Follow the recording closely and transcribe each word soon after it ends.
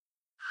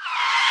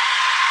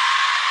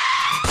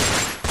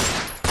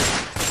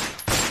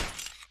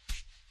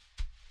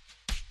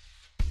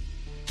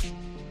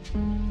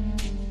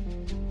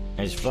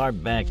As far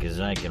back as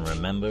I can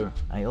remember,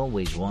 I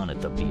always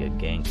wanted to be a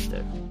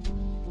gangster.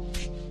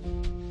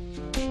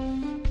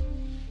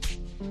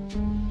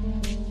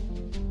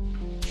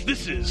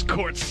 This is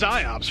Court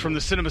Psyops from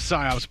the Cinema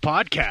Psyops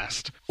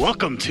podcast.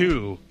 Welcome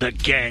to the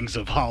Gangs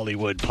of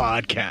Hollywood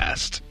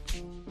podcast.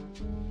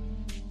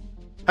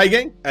 Hey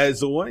gang,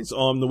 as always,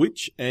 I'm The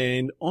Witch,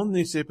 and on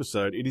this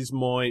episode, it is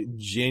my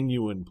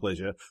genuine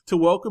pleasure to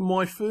welcome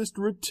my first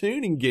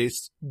returning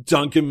guest,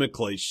 Duncan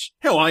McLeish.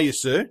 How are you,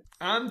 sir?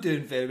 I'm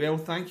doing very well,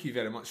 thank you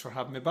very much for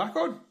having me back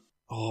on.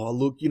 Oh,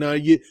 look,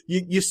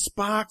 you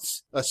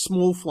sparked a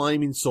small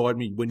flame inside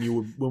me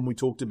when we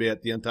talked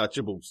about The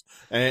Untouchables,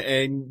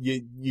 and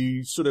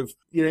you sort of,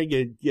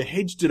 you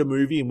hedged at a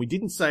movie, and we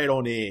didn't say it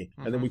on air,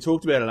 and then we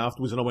talked about it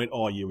afterwards, and I went,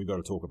 oh yeah, we got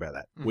to talk about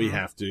that. We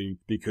have to,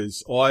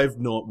 because I've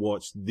not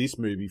watched this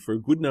movie for a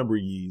good number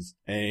of years,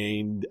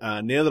 and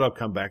now that I've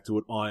come back to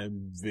it, I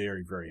am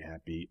very, very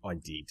happy I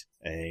did.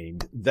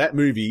 And that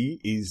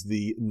movie is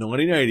the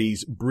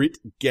 1980s Brit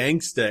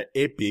gangster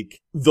epic,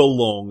 The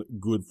Long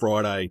Good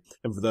Friday.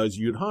 And for those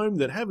of you at home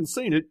that haven't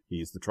seen it,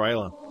 here's the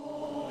trailer.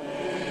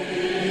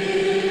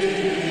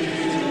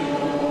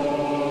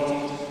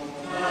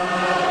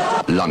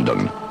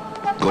 London,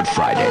 Good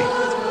Friday.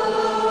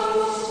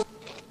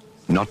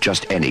 Not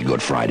just any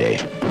Good Friday,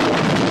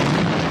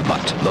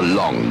 but the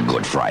Long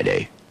Good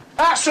Friday.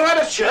 Outside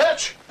a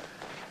church?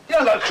 You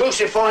don't go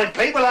crucifying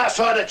people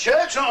outside a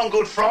church, not on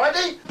Good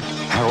Friday.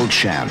 Harold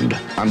Shand,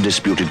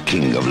 undisputed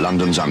king of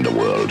London's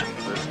underworld.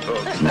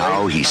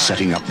 Now he's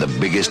setting up the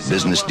biggest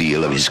business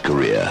deal of his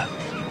career.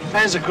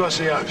 Hands across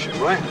the ocean,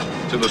 right?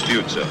 To the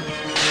future.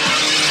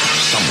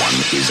 Someone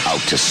is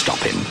out to stop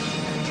him.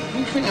 Can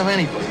you think of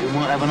anybody who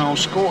might have an old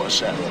score to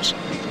settle or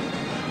something?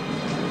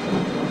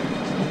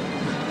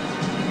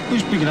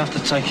 Who's big enough to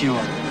take you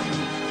on?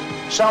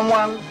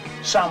 Someone,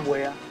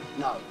 somewhere,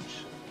 knows,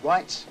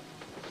 right?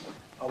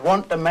 I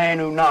want the man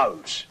who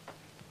knows.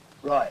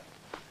 Right.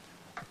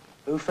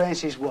 Who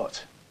fancies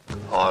what?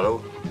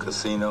 Auto,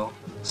 casino,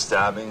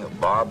 stabbing, a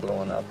bar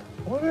blowing up.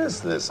 What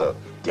is this, a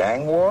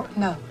gang war?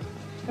 No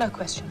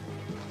question.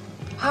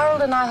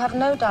 Harold and I have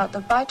no doubt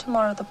that by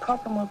tomorrow the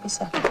problem will be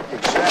settled.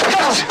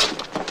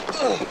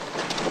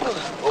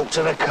 Walk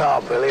to the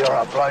car, Billy, or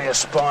I'll blow your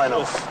spine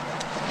off.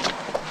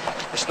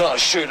 It's not a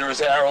shooter,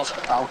 is it, Harold?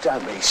 Oh,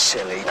 don't be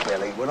silly,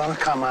 Billy. When I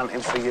come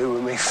hunting for you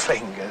with me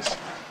fingers,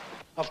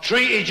 I've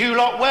treated you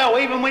lot well,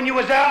 even when you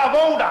was out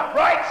of order,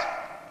 right?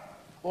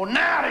 Well,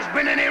 now there's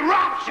been an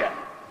eruption.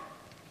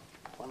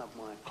 One of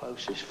my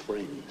closest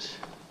friends,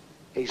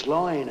 he's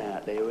lying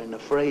out there in the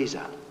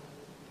freezer.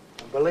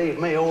 And believe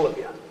me, all of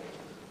you,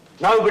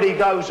 nobody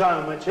goes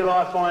home until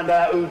I find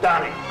out who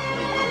done it.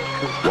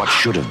 What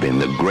should have been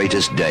the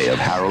greatest day of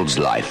Harold's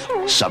life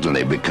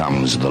suddenly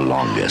becomes the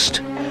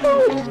longest.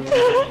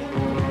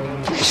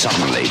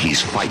 Suddenly,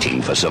 he's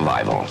fighting for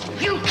survival.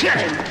 You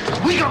kidding?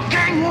 We got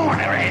gang war in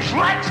our hands,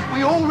 right?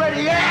 We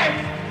already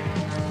have.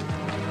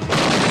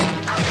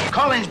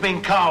 Colin's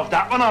been carved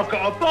up and I've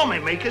got a bomb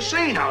in me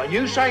casino, and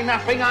you say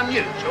nothing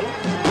unusual?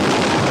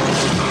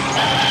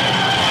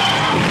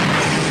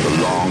 The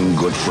Long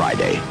Good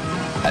Friday.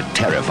 A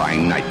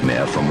terrifying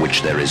nightmare from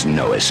which there is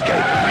no escape.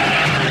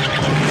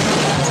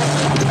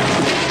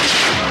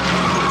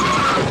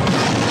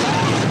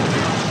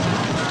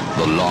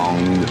 The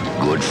Long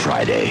Good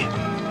Friday.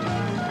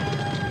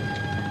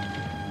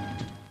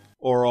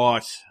 All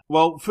right.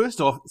 Well,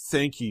 first off,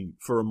 thank you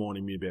for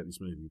reminding me about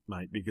this movie,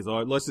 mate, because I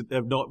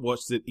have not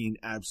watched it in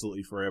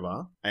absolutely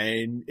forever,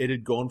 and it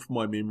had gone from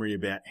my memory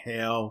about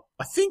how,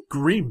 I think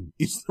grim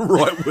is the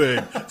right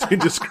word to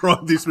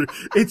describe this movie.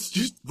 It's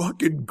just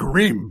fucking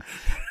grim.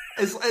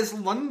 It's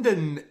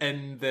London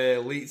in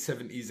the late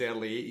 70s,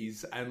 early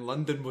 80s, and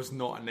London was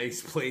not a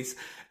nice place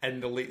in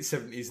the late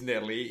 70s and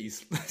early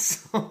 80s.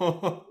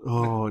 So,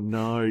 oh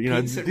no,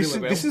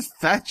 this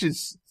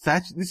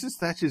is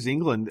Thatcher's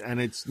England,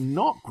 and it's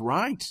not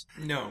great.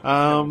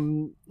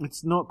 No.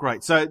 It's not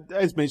great. So,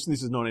 as mentioned,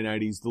 this is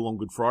 1980s, The Long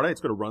Good Friday.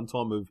 It's got a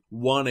runtime of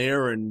 1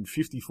 hour and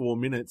 54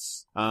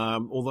 minutes.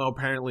 Although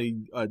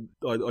apparently I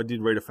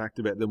did read a fact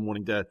about them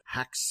wanting to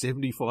hack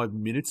 75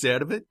 minutes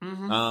out of it.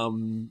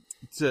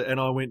 And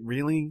I went,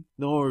 really?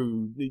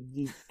 No,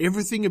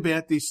 everything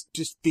about this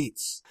just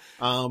fits.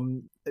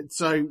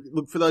 So,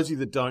 look, for those of you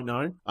that don't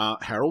know,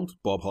 Harold,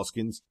 Bob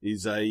Hoskins,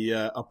 is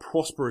a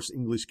prosperous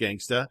English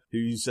gangster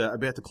who's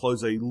about to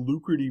close a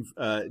lucrative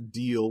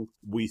deal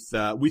with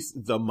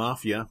the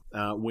mafia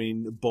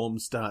when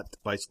bombs start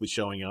basically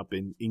showing up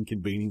and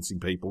inconveniencing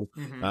people,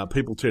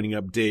 people turning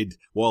up dead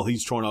while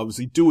he's trying to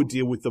obviously do a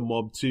deal with the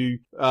mob to,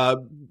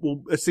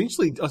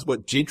 essentially, I suppose,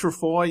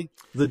 gentrify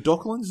the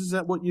Docklands. Is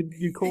that what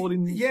you call it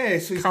in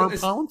current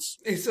parlance?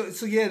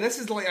 So yeah, this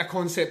is like a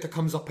concept that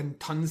comes up in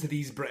tons of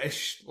these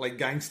British like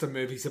gangster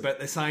movies about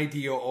this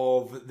idea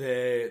of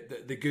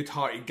the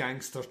good-hearted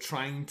gangster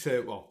trying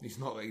to, well, he's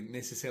not like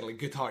necessarily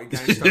good-hearted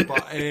gangster,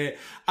 but a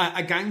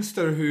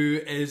gangster who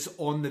is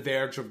on the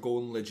verge of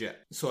going legit.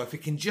 So if he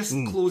can just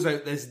close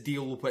out this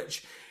deal,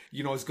 which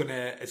is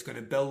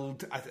gonna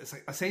build it's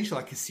like essentially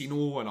a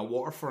casino and a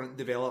waterfront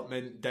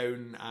development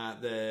down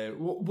at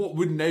what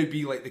would now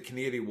be like the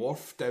Canary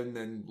Wharf down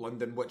in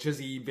London, which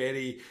is a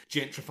very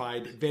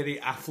gentrified, very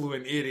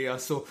affluent area.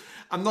 So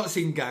I'm not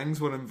saying gangs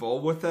were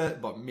involved with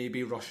it, but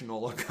maybe Russian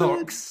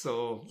oligarchs.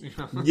 So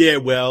yeah,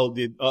 well,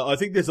 I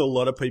think there's a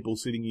lot of people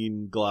sitting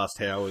in glass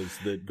towers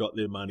that got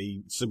their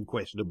money some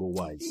questionable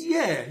ways.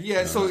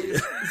 Yeah. So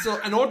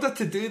in order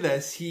to do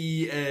this,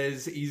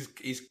 he's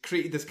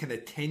created this kind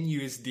of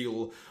tenuous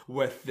deal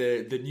with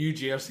the New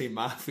Jersey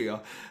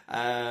Mafia.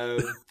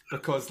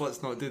 Because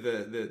let's not do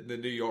the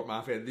New York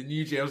Mafia, the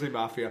New Jersey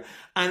Mafia.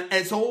 And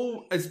it's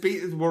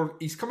basically where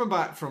he's coming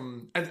back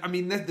from. I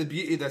mean, the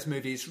beauty of this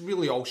movie is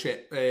really all shot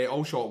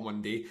in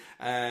one day.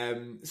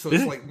 So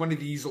it's like one of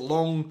these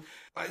long.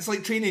 It's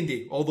like Training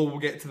Day, although we'll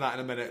get to that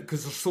in a minute,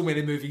 because there's so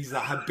many movies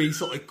that have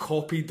basically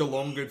copied The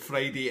Long Good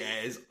Friday.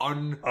 It is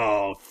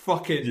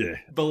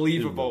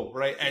believable,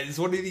 right? It's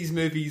one of these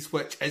movies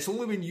which it's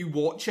only when you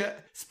watch it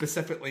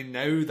specifically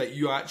now that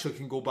you actually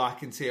can go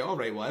back and say, all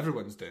right, well,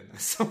 everyone's doing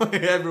this.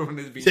 Everyone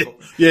has been...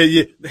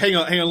 Yeah. Hang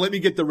on, let me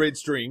get the red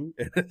string.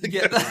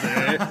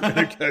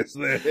 It goes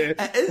there.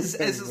 It is.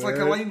 It's like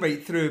a line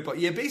right through. But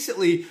yeah,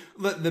 basically,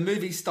 the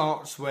movie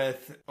starts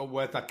with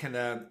a kind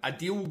of a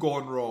deal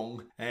gone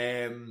wrong,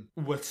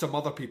 with some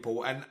other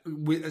people, and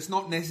it's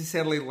not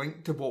necessarily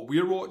linked to what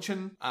we're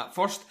watching at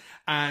first.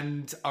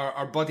 And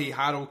our buddy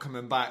Harold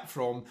coming back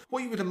from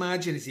what you would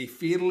imagine is a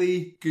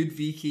fairly good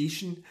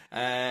vacation,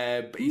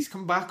 but he's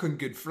come back on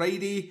Good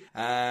Friday,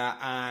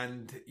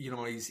 and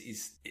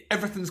he's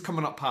everything's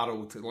coming up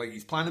Harold. Like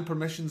his planning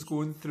permission's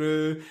going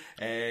through,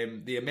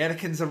 the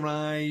Americans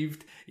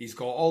arrived. He's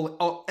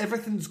got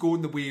everything's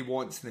going the way he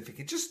wants, and if he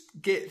can just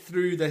get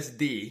through this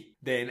day,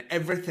 then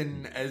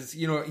everything is,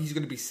 he's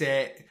going to be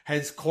set.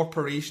 His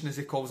corporation, as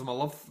he calls them, I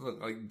love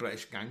like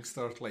British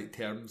gangster like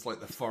terms, like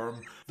the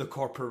firm, the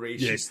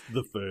corporation. Yes,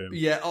 the firm.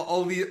 Yeah,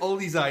 all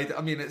these ideas.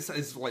 I mean,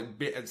 it's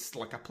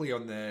like a play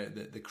on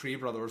the Cray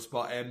brothers,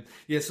 but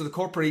so the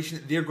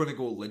corporation, they're going to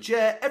go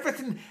legit.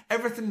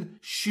 Everything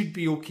should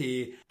be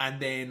okay,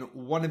 and then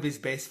one of his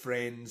best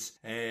friends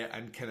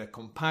and kind of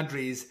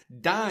compadres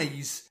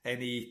dies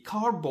in a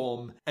car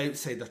bomb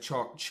outside a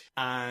church,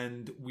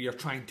 and we are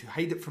trying to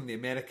hide it from the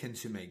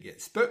Americans who might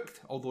get spooked,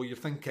 although you're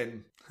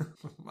thinking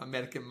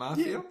American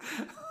Mafia.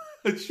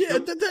 Yeah,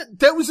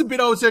 that was a bit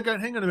I was there going,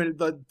 hang on a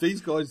minute,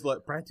 these guys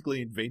like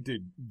practically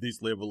invented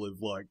this level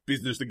of like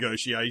business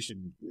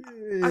negotiation.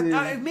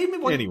 It made me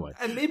wonder, anyway.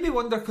 It made me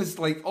wonder because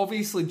like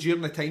obviously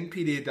during the time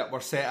period that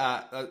we're set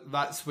at,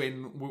 that's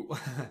when we're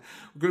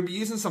going to be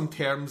using some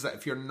terms that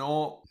if you're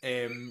not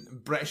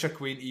British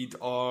acquainted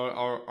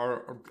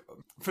or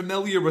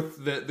familiar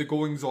with the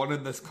goings on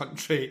in this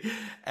country,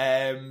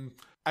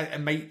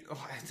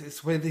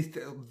 it's where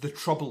the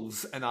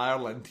Troubles in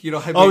Ireland.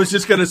 I was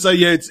just going to say,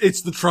 yeah,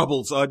 it's the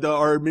Troubles. I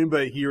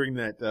remember hearing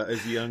that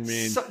as a young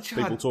man,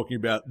 people talking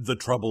about the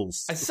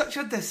Troubles. It's such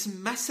a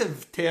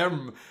dismissive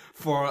term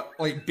for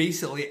like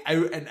basically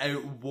out and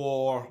out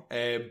war,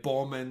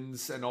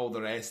 bombings and all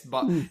the rest.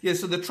 But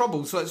so the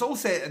Troubles. So it's all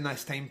set in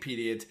this time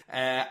period,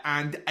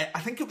 and I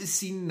think it was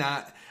seen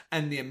that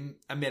in the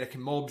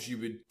American mobs, you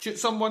would shoot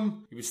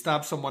someone, you would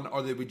stab someone,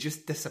 or they would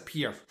just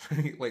disappear,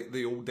 like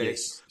the old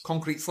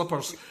concrete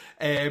slippers.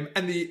 In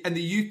the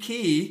UK,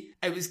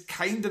 it was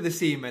kind of the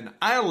same. In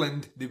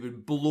Ireland, they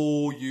would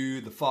blow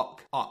you the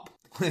fuck up.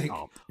 They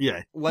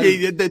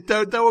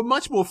were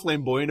much more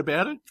flamboyant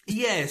about it.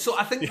 Yeah, so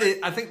I think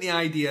the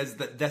idea is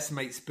that this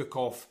might spook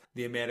off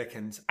the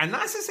Americans, and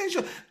that's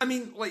essential. I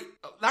mean, like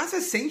that's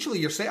essentially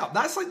your setup.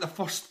 That's like the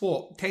first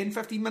 10,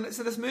 15 minutes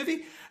of this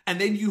movie,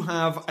 and then you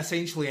have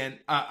essentially an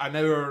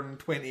hour and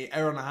 20,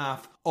 hour and a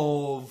half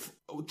of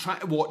trying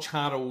to watch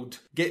Harold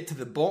get to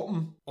the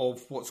bottom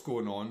of what's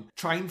going on,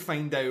 try and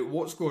find out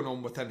what's going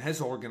on within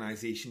his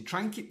organisation,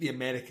 try and keep the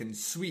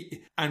Americans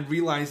sweet, and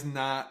realising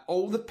that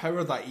all the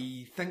power that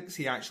he thinks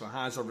he actually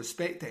has, or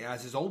respect that he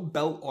has, is all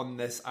built on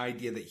this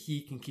idea that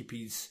he can keep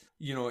his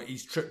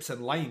troops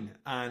in line.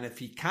 And if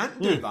he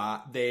can't do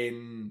that,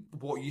 then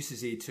what use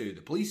is he to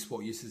the police?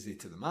 What use is he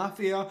to the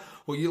mafia?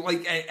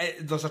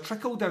 There's a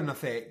trickle-down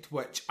effect,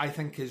 which I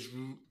think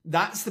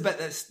that's the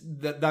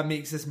bit that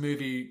makes this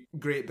movie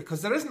great,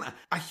 because there isn't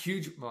a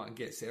huge, well, it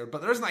gets there,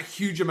 but there isn't a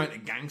huge amount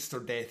of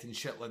gangster death and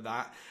shit like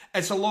that.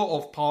 It's a lot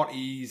of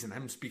parties and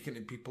him speaking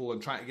to people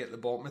and trying to get to the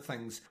bottom of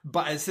things.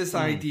 But it's this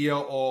idea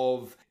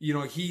of,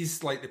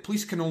 he's like, the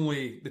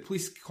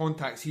police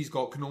contacts he's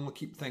got can only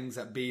keep things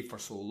at bay for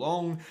so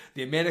long.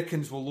 The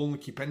Americans will only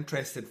keep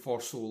interested for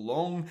so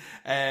long.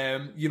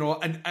 And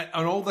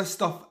all this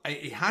stuff,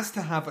 he has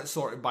to have it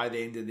sorted by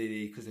the end of the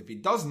day, because if he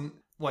doesn't,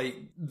 like,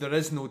 there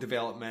is no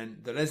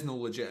development, there is no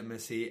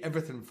legitimacy,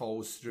 everything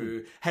falls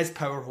through, his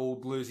power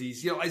hold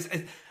loses,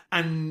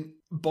 and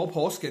Bob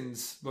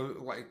Hoskins,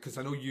 because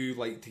I know you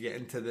like to get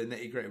into the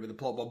nitty-gritty with the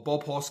plot, but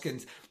Bob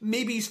Hoskins,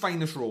 maybe his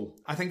finest role.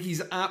 I think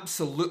he's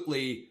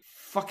absolutely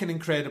fucking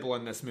incredible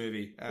in this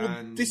movie.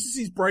 And this is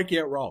his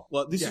breakout role.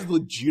 Like, this is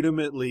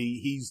legitimately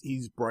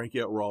his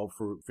breakout role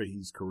for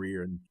his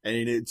career. And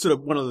it's sort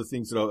of one of the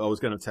things that I was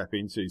going to tap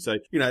into. So,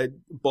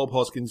 Bob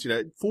Hoskins,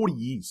 40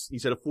 years.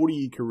 He's had a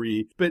 40-year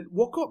career. But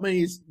what got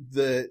me is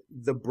the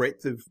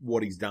breadth of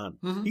what he's done.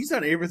 Mm-hmm. He's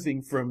done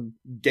everything from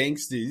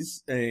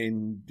gangsters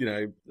and,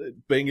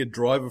 being a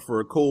driver for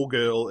a call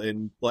girl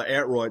and like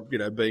outright,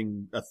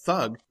 being a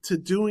thug to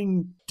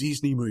doing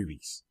Disney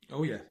movies.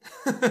 Oh, yeah.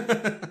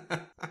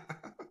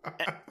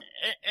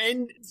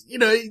 And,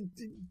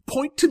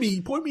 point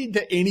me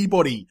to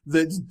anybody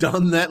that's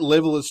done that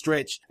level of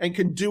stretch and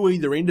can do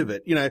either end of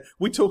it.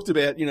 We talked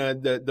about,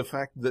 the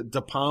fact that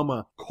De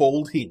Palma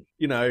called him,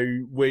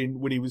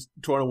 when he was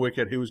trying to work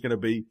out who was going to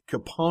be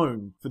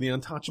Capone for the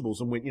Untouchables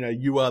and went,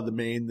 you are the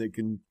man that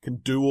can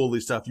do all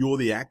this stuff. You're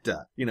the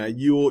actor, you're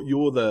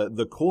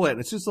the call out.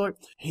 And it's just like,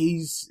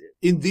 he's,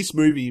 in this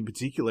movie in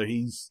particular,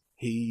 he's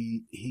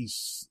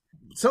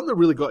something that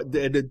really got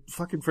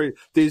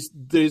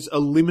there's a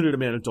limited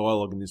amount of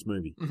dialogue in this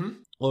movie. Mm-hmm.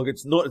 Like,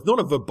 it's not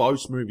a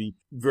verbose movie,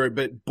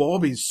 but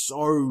Bob is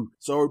so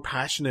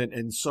passionate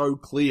and so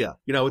clear.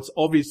 It's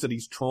obvious that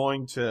he's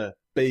trying to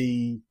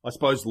be, I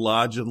suppose,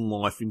 larger than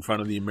life in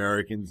front of the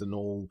Americans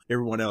and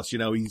everyone else.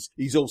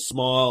 He's all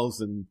smiles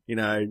and,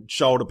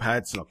 shoulder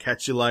pats and I'll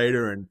catch you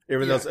later and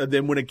everything else. And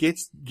then when it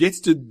gets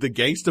to the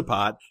gangster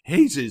part,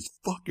 he's as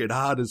fucking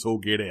hard as all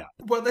get out.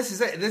 Well, this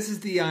is it. This is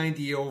the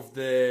idea of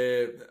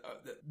the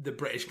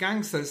British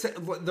gangsters.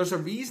 There's a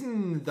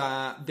reason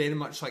that very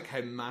much like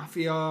how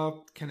mafia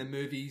kind of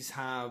movies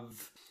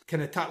have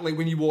kind of like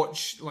when you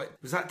watch, like,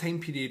 was that time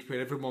period where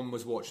everyone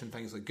was watching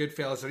things like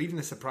Goodfellas or even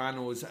The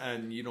Sopranos,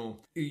 and you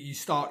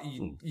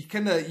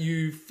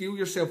feel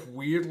yourself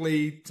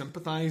weirdly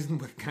sympathising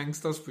with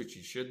gangsters, which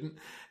you shouldn't.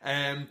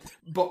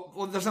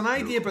 But there's an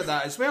idea about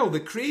that as well.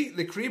 The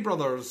Cray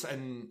brothers,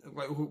 and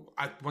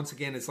once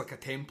again, it's like a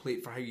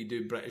template for how you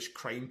do British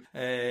crime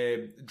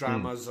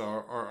dramas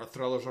or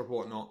thrillers or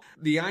whatnot.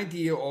 The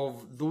idea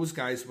of those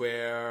guys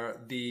where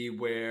they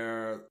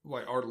were,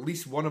 like, or at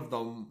least one of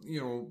them,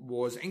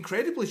 was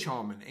incredibly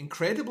charming,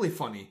 incredibly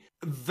funny,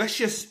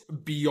 vicious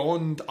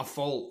beyond a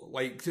fault,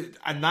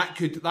 and that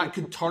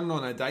could turn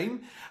on a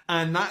dime,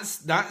 and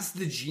that's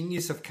the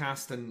genius of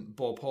casting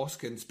Bob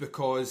Hoskins,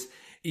 because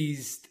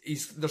there's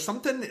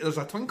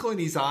a twinkle in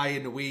his eye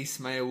in the way he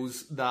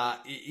smiles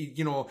that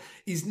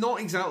he's not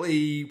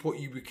exactly what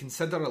you would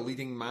consider a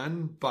leading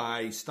man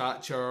by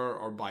stature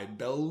or by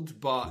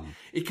build, but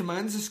he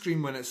commands the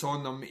screen when it's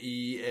on him.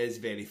 He is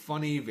very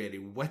funny, very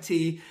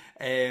witty,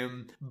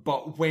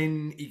 but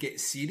when he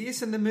gets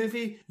serious in the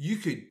movie, you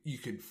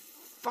could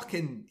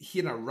fucking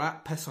hear a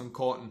rat piss on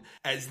cotton.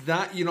 Is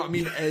that, you know what I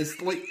mean? Is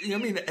like, you know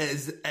what I mean?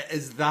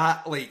 Is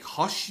that like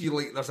hush? You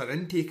like, there's an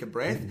intake of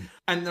breath,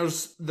 and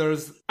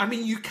there's. I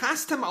mean, you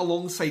cast him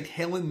alongside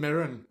Helen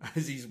Mirren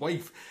as his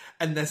wife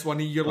in this one,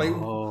 and you're like,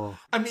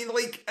 I mean,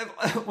 like,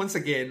 once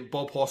again,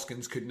 Bob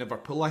Hoskins could never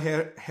pull a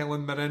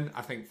Helen Mirren.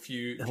 I think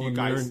few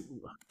guys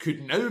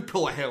could now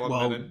pull a Helen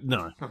Mirren.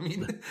 No, I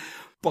mean,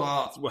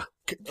 but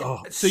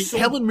see,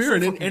 Helen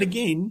Mirren, and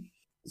again,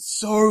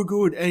 so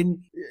good.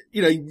 And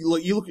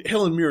like, you look at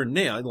Helen Mirren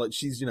now, like,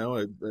 she's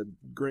a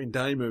green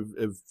dame of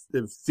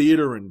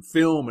theatre and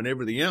film and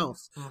everything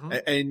else,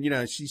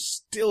 and she's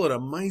still an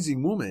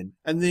amazing woman.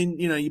 And then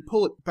you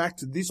pull it back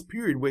to this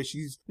period where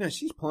she's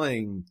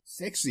playing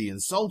sexy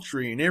and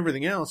sultry and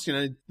everything else.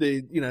 There's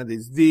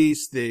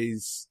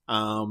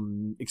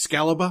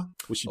Excalibur,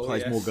 where she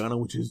plays Morgana,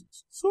 which is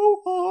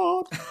so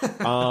hard.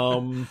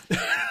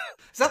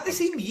 Is that the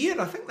same year?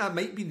 I think that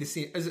might be the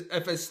same.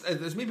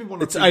 There's maybe one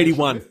or it's two.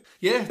 81.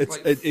 Yeah,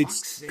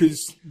 it's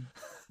because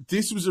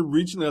this was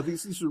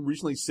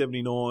originally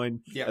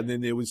 79, and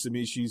then there was some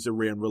issues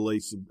around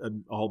release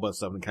and a whole bunch of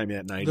stuff, and it came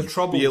out in 80. The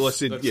Troubles.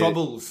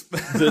 Troubles.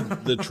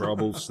 the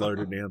Troubles slowed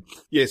it down.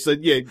 Yeah, so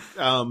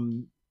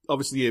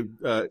obviously,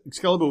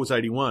 Excalibur was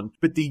 81,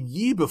 but the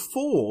year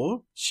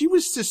before, she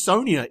was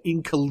Caesonia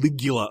in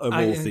Caligula, of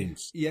all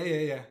things.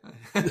 Yeah.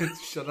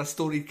 She had a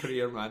storied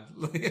career, man.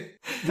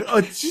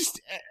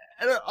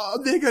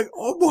 And they're going,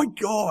 oh my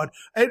God.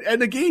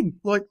 And again,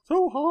 like,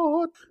 so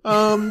hard.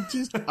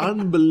 Just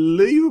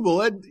unbelievable.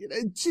 And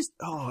just,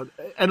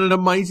 and an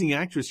amazing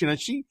actress.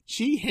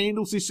 She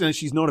handles this.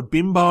 She's not a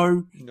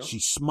bimbo. No.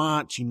 She's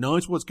smart. She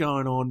knows what's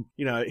going on.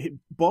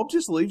 Bob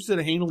just leaves her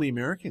to handle the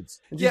Americans.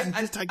 And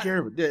just take care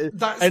of it.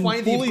 That's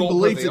why they've got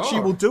where they are. She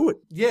will do it.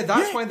 Yeah,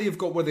 that's why they've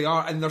got where they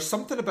are. And there's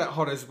something about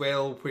her as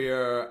well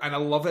where, and I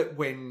love it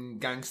when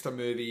gangster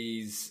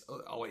movies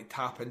like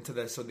tap into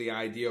this, or the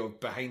idea of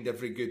behind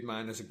every good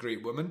man is a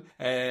great woman.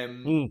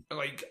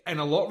 Like, in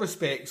a lot of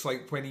respects,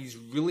 like when he's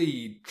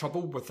really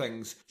troubled with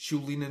things, she'll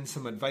lean in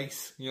some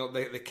advice.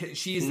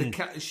 She is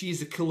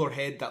the cooler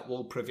head that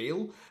will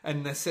prevail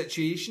in this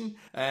situation,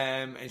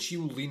 and she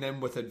will lean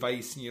in with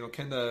advice and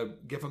kind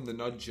of give him the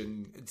nudge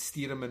and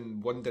steer him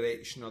in one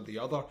direction or the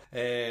other.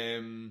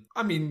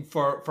 I mean,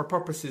 for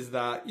purposes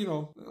that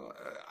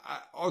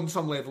on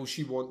some level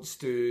she wants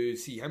to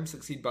see him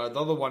succeed, but the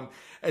other one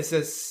is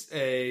this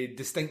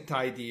distinct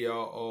idea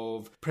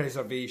of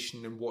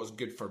preservation and what's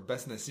good for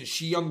business, and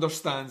she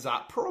understands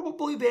that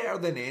probably better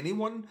than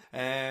anyone.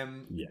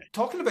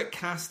 Talking about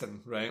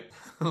casting, right?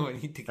 we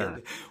need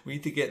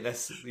to get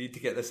this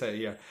out of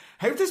here.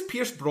 How does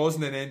Pierce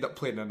Brosnan end up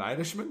playing an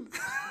Irishman?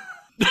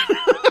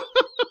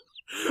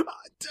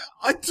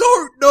 I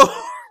don't know.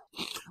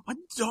 I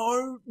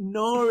don't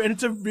know. And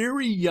it's a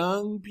very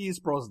young Pierce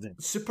Brosnan.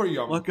 Super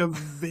young. Like a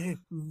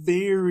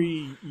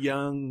very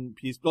young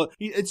Pierce Brosnan.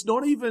 It's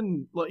not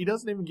even, like, he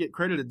doesn't even get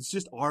credited. It's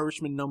just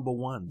Irishman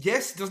 #1.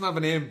 Yes, he doesn't have a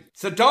name.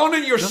 Sit down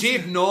in your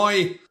seat, now.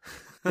 You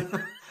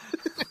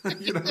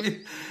know what I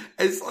mean?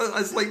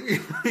 It's like,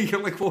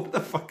 you're like, what the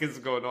fuck is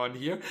going on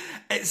here?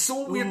 It's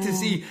so weird to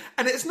see.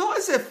 And it's not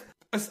as if,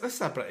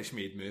 it's a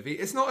British-made movie.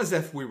 It's not as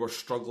if we were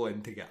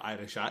struggling to get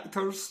Irish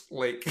actors.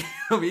 Like,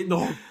 I mean,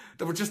 no.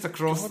 They were just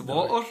across the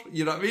water.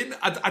 You know what I mean?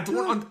 I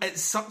don't.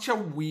 It's such a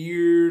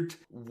weird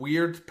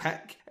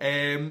pick.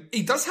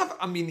 He does have.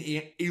 I mean,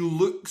 he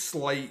looks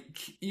like,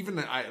 even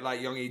at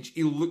that young age,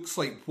 he looks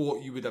like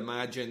what you would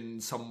imagine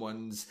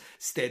someone's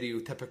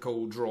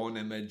stereotypical drawn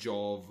image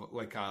of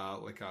like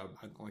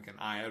an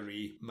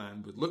IRA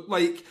man would look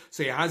like.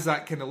 So he has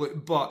that kind of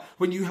look. But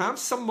when you have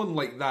someone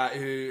like that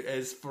who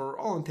is, for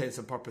all intents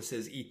and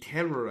purposes, a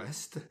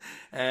terrorist,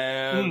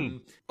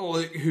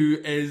 who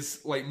is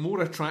like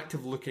more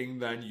attractive looking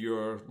than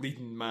your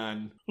leading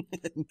man,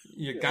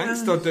 your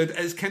gangster dude,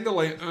 it's kind of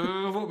like,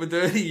 what we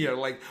doing here?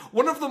 Like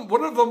one of them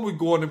would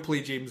go on and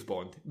play James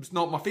Bond. It's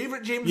not my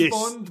favourite James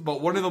Bond, but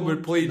one of them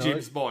would play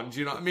James Bond.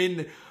 You know what I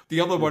mean?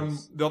 The other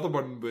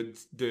one would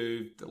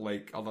do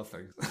like other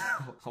things.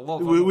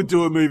 We would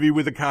do a movie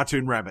with a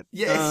cartoon rabbit.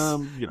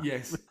 Yes,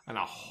 yes, and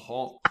a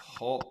hot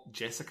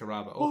Jessica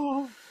Rabbit.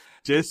 Oh.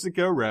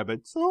 Jessica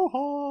Rabbit, so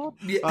hot.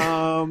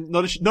 Yeah.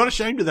 Not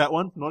ashamed of that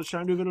one. Not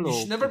ashamed of it at all. You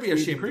should never be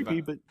ashamed of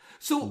it. But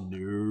so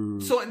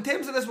in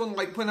terms of this one,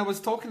 like when I was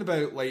talking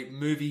about like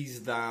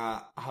movies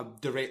that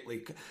have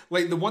directly,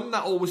 like the one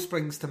that always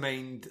springs to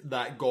mind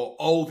that got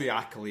all the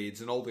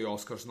accolades and all the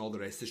Oscars and all the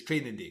rest is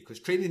Training Day, because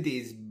Training Day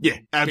is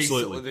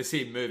basically the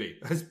same movie.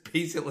 It's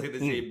basically the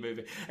same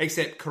movie,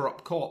 except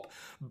Corrupt Cop.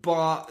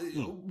 But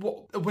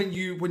when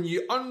you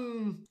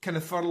kind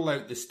of furl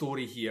out the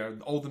story here,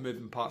 all the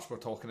moving parts we're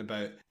talking about,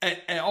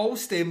 it all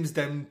stems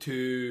down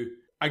to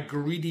a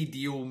greedy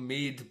deal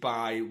made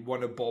by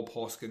one of Bob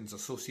Hoskins'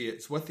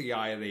 associates with the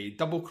IRA,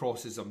 double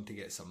crosses them to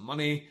get some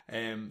money.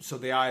 So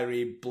the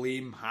IRA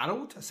blame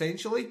Harold,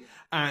 essentially,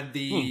 and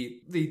they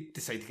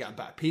decide to get a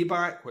bit of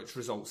payback, which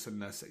results in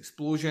this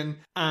explosion.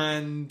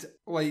 And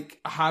like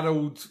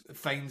Harold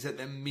finds that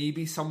there may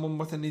be someone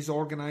within his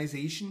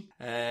organisation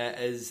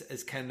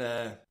is kind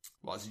of.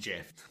 Well, it's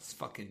Jeff. It's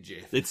fucking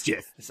Jeff. It's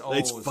Jeff. It's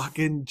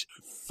fucking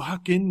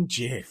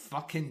Jeff.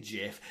 Fucking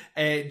Jeff.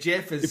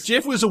 Jeff is... If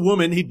Jeff was a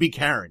woman, he'd be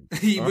Karen.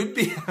 He would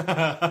be.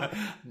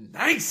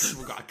 Nice!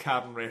 We've got a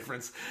Karen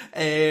reference.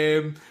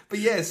 But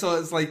yeah, so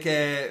it's like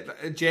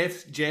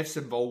Jeff's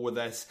involved with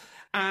this.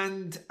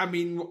 And, I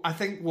mean, I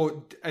think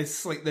what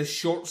is like this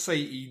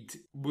short-sighted,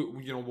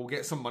 we'll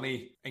get some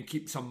money and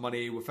keep some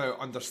money without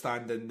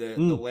understanding the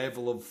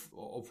level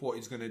of what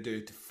he's going to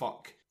do to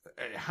fuck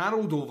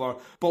Harold over.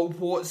 But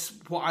what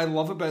I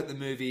love about the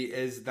movie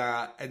is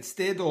that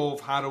instead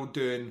of Harold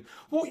doing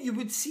what you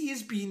would see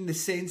as being the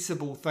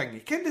sensible thing,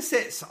 it kind of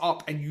sets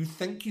up and you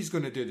think he's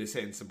going to do the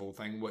sensible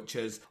thing, which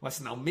is,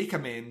 listen, I'll make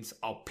amends,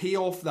 I'll pay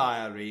off the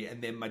IRA,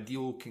 and then my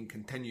deal can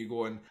continue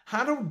going.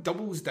 Harold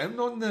doubles down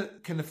on the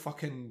kind of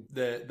fucking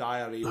the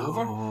IRA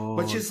over,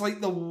 which is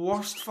like the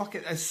worst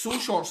fucking, it's so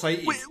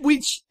short-sighted.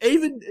 Which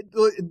even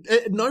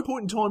at no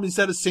point in time is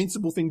that a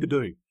sensible thing to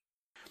do.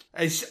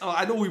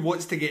 I know he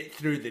wants to get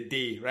through the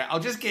day, right? I'll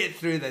just get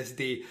through this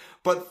day.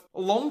 But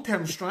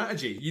long-term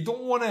strategy, you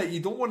don't want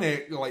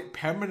to like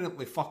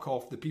permanently fuck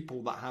off the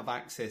people that have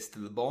access to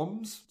the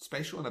bombs,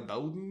 especially in a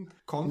building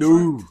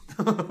contract.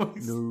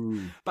 No.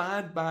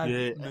 Bad.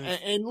 Yeah.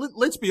 And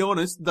let's be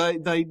honest,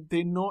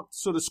 they're not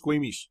sort of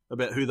squeamish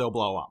about who they'll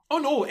blow up. Oh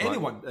no,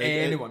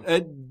 anyone.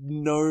 At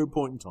no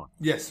point in time.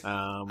 Yes,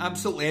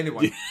 absolutely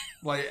anyone.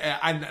 Like,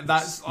 and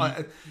that's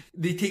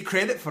they take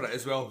credit for it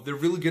as well. They're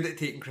really good at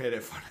taking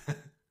credit for it.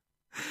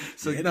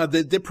 So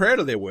they're proud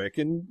of their work,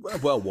 and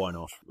well, why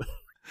not?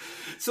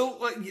 So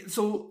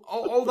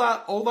all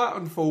that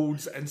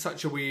unfolds in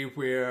such a way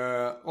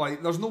where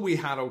like there's no way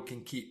Harold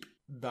can keep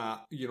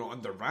that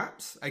under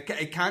wraps.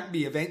 It can't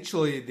be.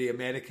 Eventually, the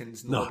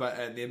Americans know about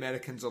it, and the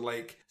Americans are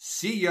like,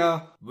 "See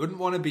ya, wouldn't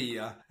want to be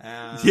ya."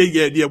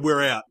 Yeah,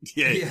 we're out.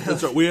 Yeah,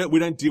 that's right. We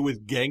don't deal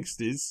with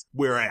gangsters.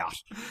 We're out.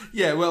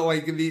 Yeah, well,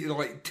 like the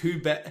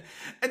 2-bit,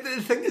 and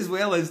the thing as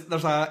well is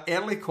there's a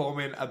early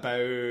comment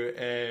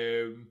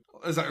about.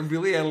 There's a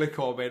really early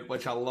comment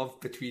which I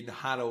love between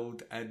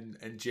Harold and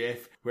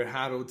Jeff, where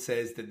Harold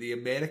says that the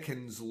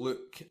Americans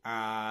look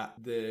at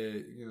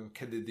the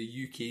kind of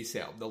the UK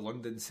setup, the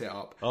London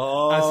setup,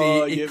 as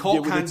a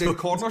cock-handed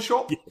corner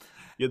shop.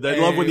 Yeah,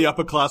 they love when the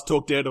upper class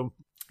talk down to them.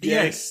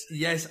 Yes.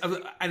 Yes.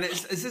 And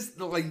it's just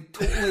like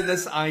totally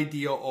this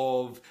idea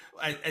of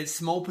it's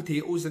small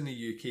potatoes in the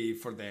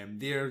UK for them.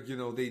 They're, you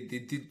know,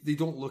 they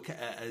don't look at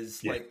it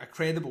as like a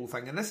credible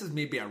thing. And this is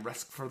maybe a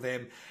risk for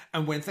them.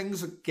 And when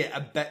things get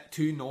a bit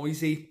too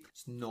noisy,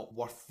 it's not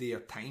worth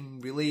their time,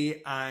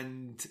 really.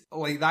 And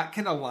like that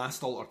kind of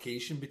last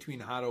altercation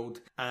between Harold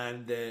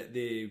and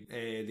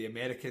the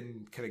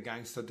American kind of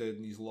gangster dude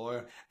and his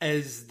lawyer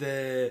is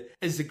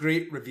the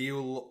great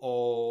reveal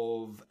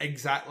of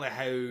exactly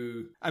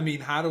how, I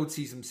mean, Harold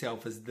sees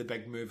himself as the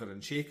big mover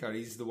and shaker.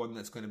 He's the one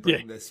that's going to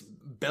bring this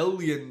 $1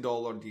 billion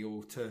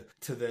deal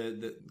to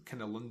the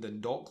kind of London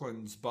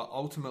Docklands. But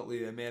ultimately,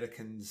 the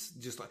Americans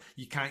just like,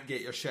 you can't get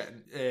your shit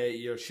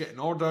in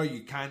order.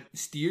 You can't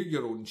steer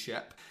your own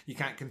ship. You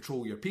can't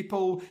control your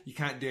people. You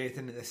can't do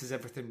anything. This is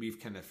everything we've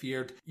kind of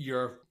feared.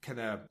 You're kind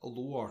of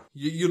lower.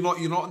 You're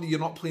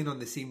not playing on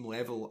the same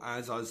level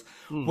as us.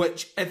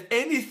 Which, if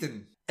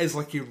anything, is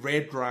like a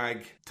red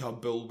rag to a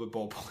bull with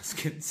Bob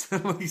Hoskins.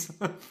 He's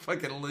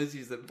fucking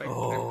loses it big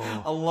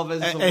time. I love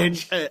it so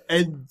much.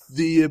 And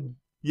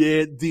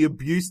the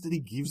abuse that he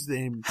gives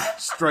them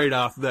straight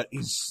after that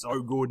is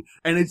so good.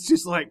 And it's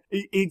just like,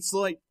 it's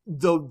like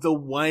the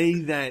way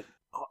that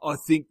I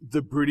think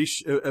the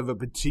British of a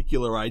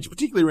particular age,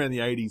 particularly around the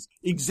 80s,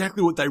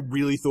 exactly what they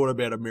really thought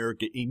about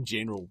America in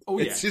general. Oh,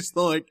 yeah. It's just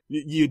like,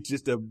 you're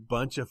just a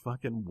bunch of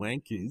fucking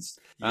wankers.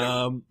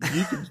 Yeah.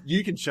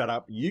 You can shut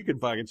up, you can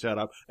fucking shut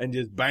up, and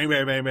just bang,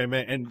 bang, bang, bang,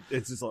 bang. And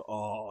it's just like,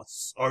 oh,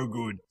 so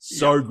good.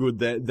 So good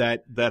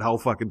that whole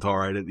fucking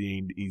tirade at the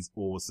end is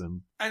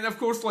awesome. And of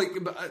course, like,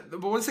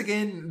 but once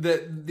again,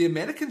 the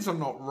Americans are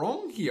not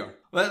wrong here.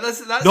 That's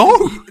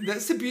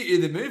the beauty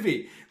of the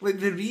movie. Like,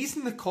 the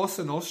reason the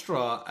Cosa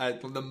Nostra,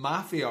 the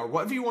mafia, or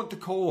whatever you want to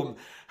call them,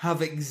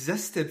 have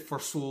existed for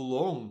so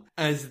long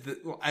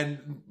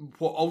and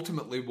what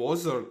ultimately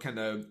was their kind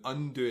of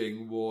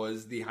undoing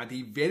was they had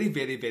a very,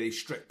 very, very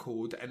strict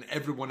code and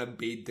everyone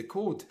obeyed the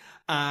code.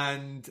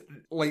 And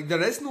like,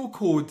 there is no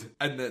code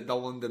in the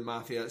London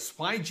Mafia. It's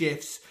why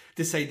Jeff's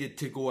decided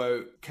to go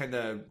out kind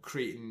of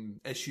creating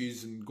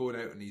issues and going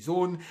out on his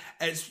own.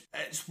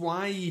 It's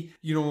why,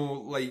 you know,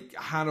 like,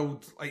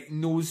 Harold like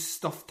knows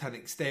stuff to an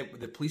extent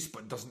with the police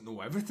but doesn't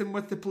know everything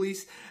with the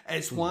police.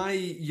 It's why,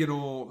 you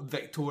know,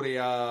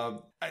 Victoria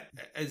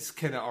is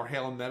kind of, or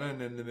Helen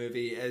Mirren in the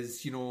movie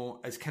is, you know,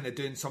 is kind of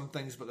doing some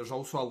things, but there's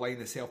also a line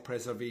of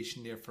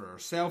self-preservation there for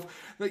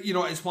herself. But, you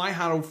know, it's why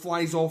Harold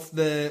flies off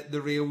the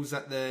rails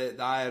at the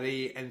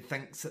IRA and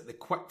thinks that the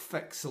quick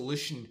fix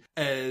solution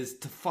is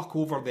to fuck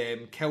over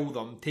them, kill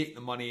them, take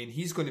the money, and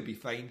he's going to be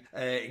fine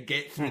and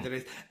get through the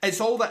rest. It's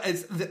all that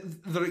is.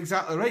 They're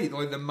exactly right.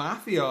 Like, the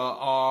mafia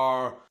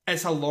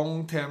it's a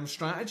long-term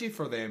strategy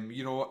for them,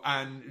 you know,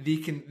 and they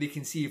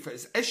can see if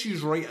it's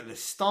issues right at the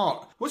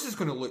start. What's this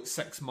going to look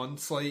 6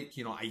 months like,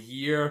 you know, a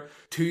year,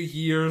 2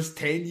 years,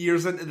 10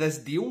 years into this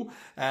deal?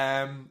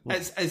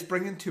 It's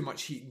bringing too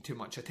much heat and too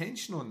much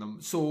attention on them.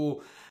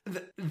 So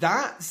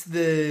that's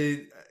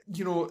the,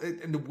 you know,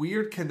 in the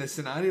weird kind of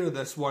scenario of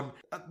this one,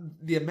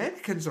 the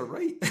Americans are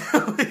right.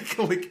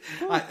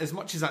 As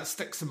much as that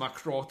sticks in my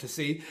craw to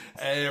say,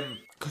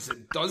 because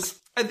it does.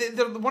 And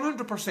they're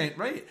 100%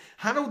 right.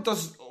 Harold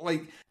does,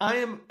 like,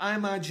 I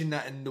imagine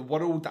that in the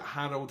world that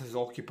Harold has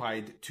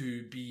occupied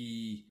to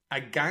be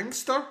a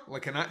gangster,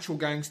 like an actual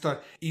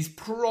gangster, he's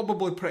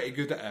probably pretty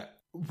good at it.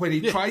 When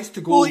he tries to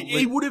go... Well,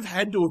 he would have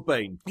had to have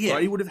been. Yeah.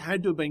 Right? He would have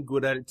had to have been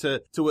good at it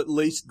to at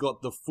least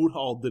got the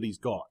foothold that he's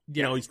got. Yeah.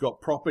 You know, he's got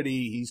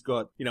property, he's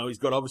got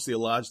obviously a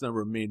large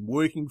number of men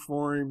working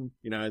for him.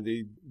 You know,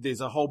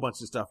 there's a whole bunch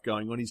of stuff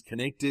going on. He's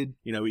connected.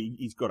 You know,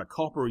 he's got a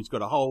copper, he's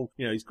got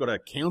he's got a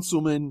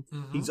councilman.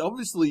 Mm-hmm. He's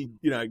obviously,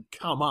 you know,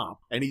 come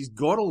up and he's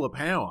got all the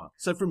power.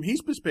 So from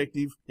his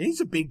perspective, he's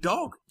a big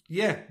dog.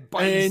 Yeah,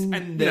 but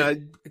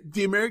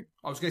the American...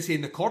 I was going to say,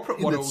 in the corporate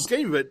world,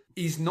 scheme of it,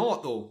 he's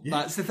not, though. Yeah.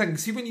 That's the thing.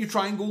 See, when you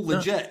try and go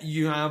legit,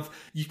 you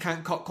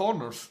can't cut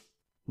corners.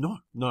 No.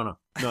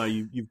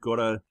 You've got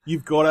to,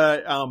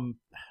 and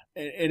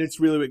it's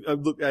really,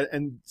 look,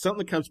 and something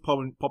that comes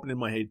popping in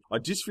my head. I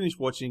just finished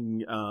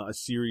watching a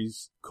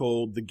series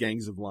called The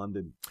Gangs of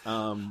London.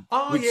 Yeah.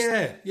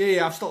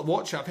 I've started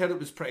watching it. I've heard it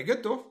was pretty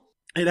good, though.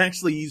 It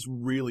actually is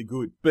really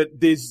good,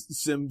 but there's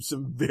some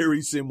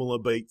very similar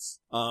beats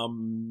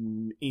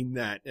in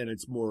that, and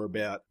it's more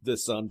about the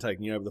son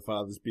taking over the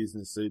father's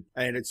business.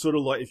 And it's sort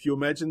of like, if you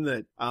imagine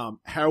that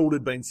Harold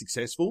had been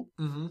successful,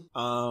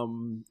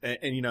 and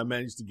you know,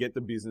 managed to get the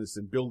business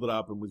and build it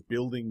up and was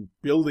building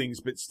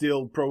buildings, but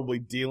still probably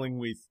dealing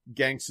with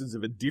gangsters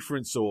of a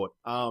different sort,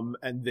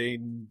 and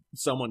then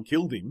someone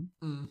killed him,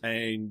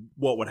 and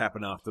what would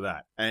happen after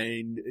that?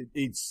 And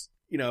it's,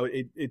 you know,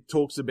 it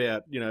talks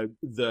about, you know,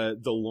 the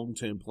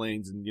long-term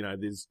plans, and, you know,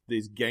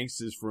 there's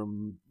gangsters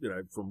from, you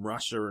know, from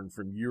Russia and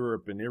from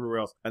Europe and everywhere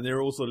else. And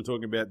they're all sort of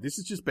talking about, this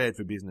is just bad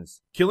for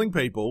business. Killing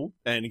people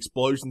and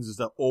explosions and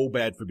stuff, all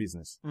bad for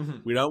business. Mm-hmm.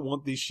 We don't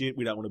want this shit.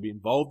 We don't want to be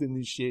involved in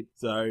this shit.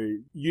 So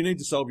you need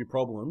to solve your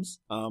problems.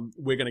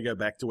 We're going to go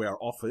back to our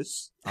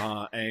office,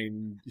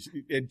 and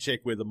check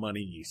where the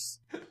money is.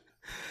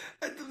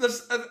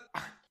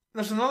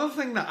 There's another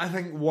thing that I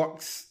think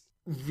works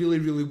really,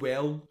 really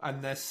well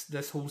in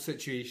this whole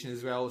situation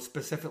as well,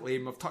 specifically,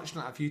 and we've touched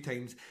on it a few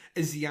times,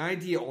 is the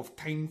idea of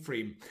time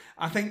frame.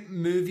 I think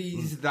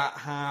movies that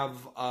have,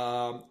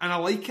 and I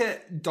like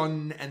it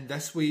done in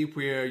this way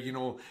where, you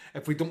know,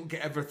 if we don't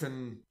get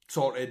everything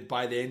sorted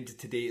by the end of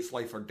today, it's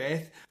life or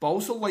death. But I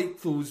also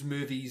like those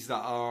movies that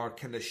are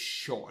kind of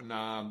shot in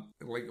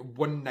like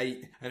one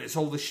night, and it's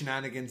all the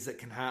shenanigans that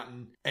can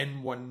happen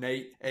in one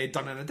night,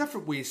 done in a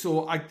different way.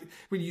 So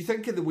when you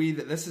think of the way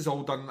that this is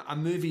all done, a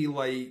movie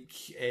like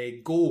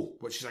Go,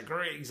 which is a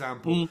great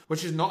example,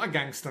 which is not a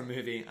gangster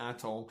movie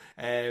at all,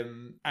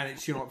 and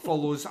it's, you know, it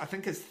follows, I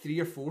think it's 3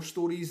 or 4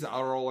 stories that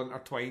are all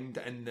intertwined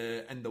in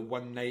the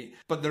one night.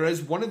 But there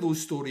is one of those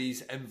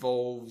stories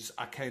involves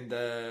a kind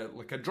of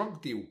like a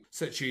drug deal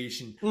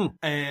situation,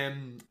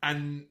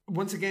 and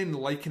once again,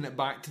 liken it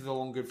back to the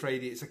Long Good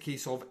Friday, it's a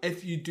case of,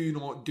 if you do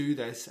not do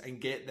this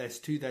and get this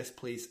to this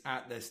place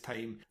at this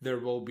time, there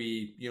will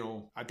be, you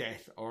know, a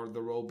death, or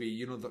there will be,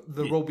 you know,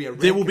 there will be a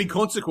there will be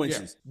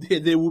consequences. Yeah,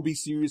 there will be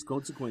serious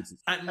consequences.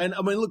 And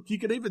I mean, look, you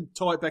could even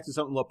tie it back to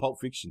something like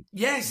Pulp Fiction.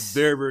 Yes,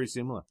 very, very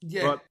similar.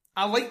 Yeah, right?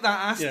 I like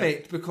that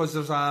aspect because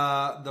there's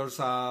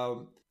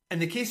a in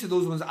the case of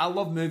those ones, I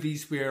love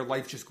movies where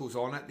life just goes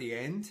on at the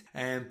end,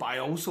 but I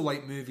also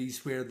like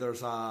movies where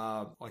there's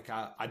a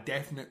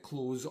definite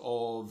close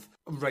of,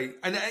 right.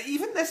 And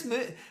even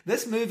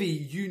this movie,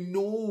 you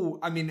know,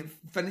 I mean, it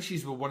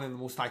finishes with one of the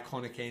most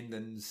iconic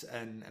endings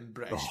in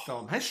British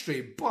film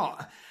history,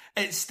 but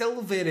it's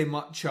still very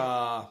much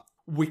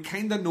we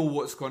kind of know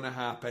what's going to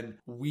happen.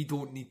 We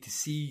don't need to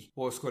see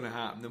what's going to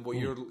happen. And what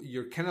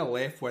you're kind of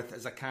left with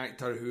is a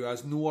character who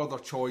has no other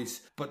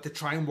choice but to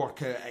try and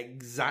work out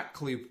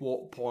exactly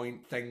what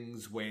point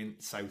things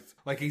went south.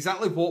 Like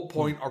exactly what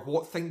point or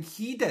what thing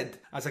he did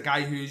as a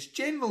guy who's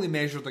generally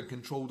measured and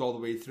controlled all the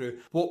way through.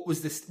 What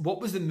was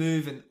the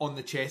move on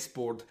the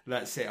chessboard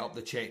that set up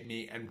the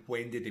checkmate, and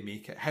when did he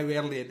make it? How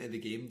early into the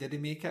game did he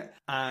make it?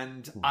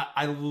 And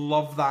I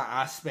love that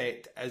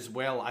aspect as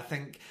well. I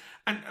think...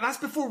 And that's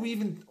before we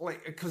even,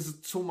 like, because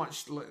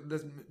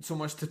there's so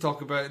much to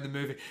talk about in the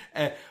movie.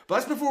 But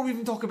that's before we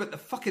even talk about the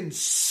fucking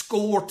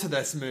score to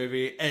this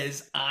movie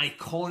is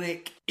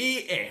iconic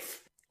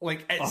AF.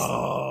 Like, it's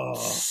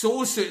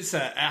so suits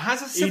it. It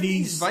has a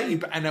 70s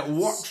vibe, and it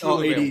works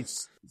really well.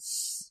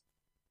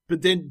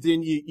 But then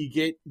you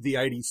get the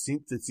 80s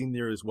synth that's in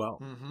there as well.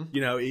 Mm-hmm.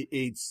 You know,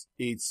 it's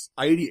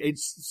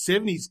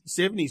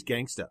 70s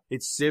gangster.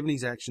 It's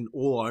 70s action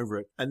all over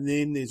it. And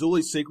then there's all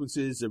these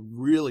sequences of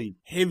really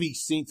heavy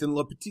synth, and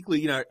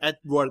particularly, you know,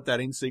 right at that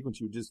end sequence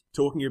you were just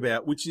talking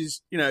about, which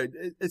is, you know,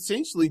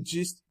 essentially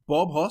just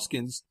Bob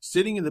Hoskins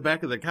sitting in the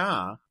back of the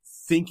car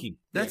thinking.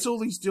 That's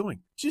all he's doing.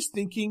 Just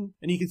thinking.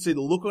 And you can see the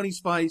look on his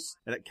face,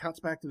 and it cuts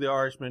back to the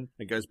Irishman.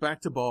 It goes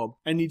back to Bob.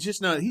 And you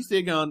just know he's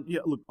there going,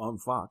 yeah, look, I'm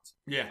fucked.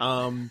 Yeah.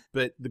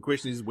 But the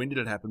question is, when did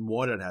it happen?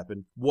 Why did it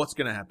happen? What's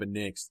going to happen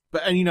next?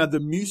 And you know,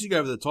 the music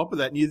over the top of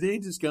that, and you're there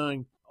just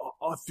going,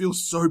 I feel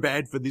so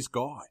bad for this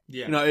guy.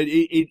 Yeah. You know,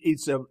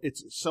 it's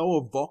so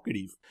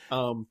evocative.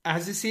 It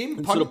has the same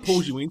punch. Sort of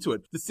pulls you into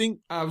it. The thing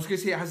I was going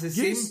to say, it has the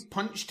same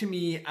punch to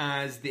me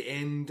as the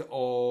end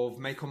of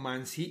Michael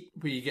Mann's Heat,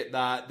 where you get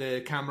that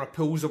the camera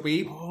pulls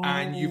away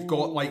and you've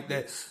got like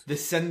the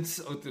synths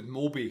of the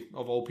Moby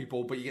of all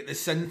people, but you get the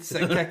synths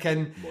that kick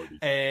in,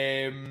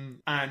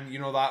 and you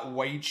know that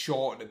wide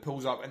shot that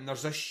pulls up, and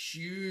there's this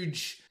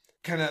huge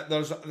kind of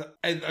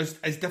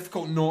it's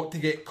difficult not to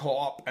get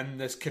caught up in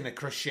this kind of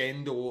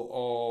crescendo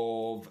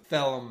of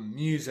film,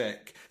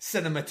 music,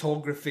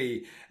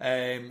 cinematography,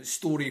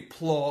 story,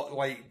 plot,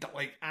 like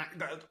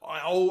it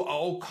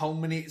all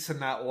culminates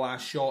in that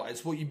last shot.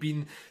 It's what you've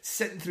been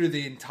sitting through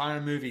the entire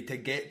movie to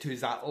get to,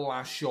 is that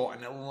last shot,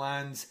 and it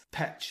lands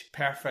pitch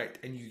perfect,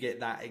 and you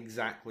get that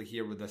exactly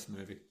here with this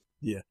movie.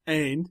 Yeah,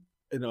 and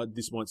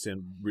this might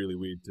sound really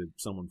weird to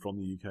someone from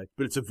the UK,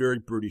 but it's a very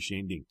British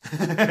ending.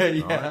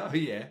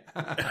 Yeah.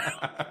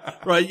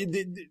 Right.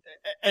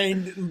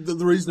 And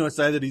the reason I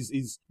say that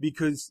is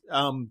because,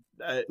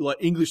 like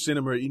English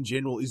cinema in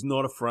general is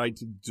not afraid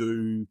to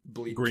do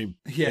grim.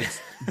 Yeah.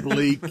 It's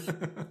bleak.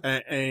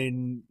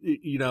 and,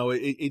 you know,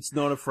 it's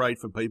not afraid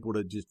for people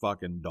to just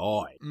fucking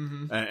die.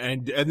 Mm-hmm.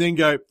 And then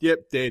go,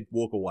 yep, dead,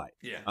 walk away.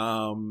 Yeah.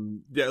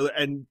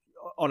 And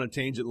on a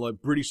tangent, like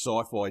British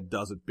sci-fi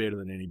does it better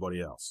than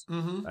anybody else.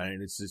 Mm-hmm.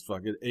 And it's just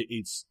fucking,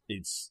 it's,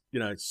 you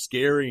know, it's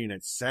scary and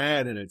it's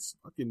sad and it's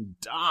fucking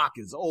dark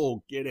as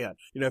all get out.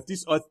 You know,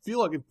 I feel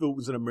like if it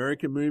was an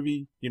American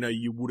movie, you know,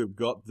 you would have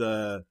got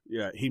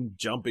him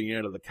jumping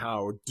out of the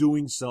car or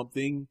doing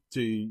something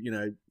to, you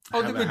know,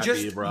 they'd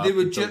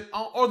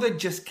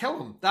just kill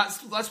him.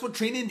 That's what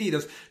Training Day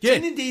does. Yeah.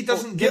 Training Day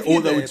doesn't give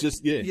you they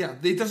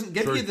doesn't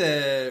give you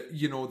the,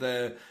 you know,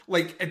 the,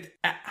 like, it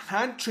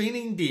had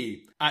Training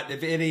Day at the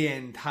very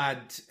end, had,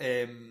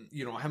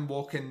 you know, him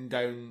walking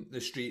down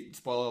the street,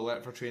 spoiler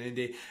alert for Training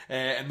Day,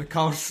 and the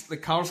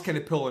car's kind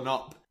of pulling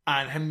up,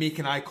 and him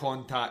making eye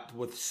contact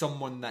with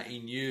someone that he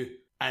knew,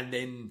 and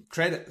then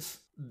credits.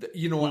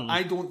 You know,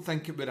 I don't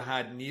think it would have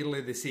had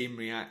nearly the same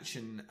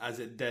reaction as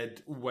it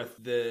did with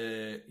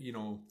the, you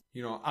know,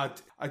 You know,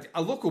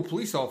 a local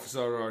police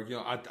officer or, you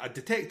know, a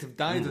detective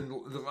died, and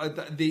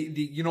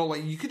you know,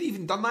 like, you could have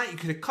even done that. You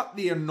could have cut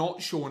there,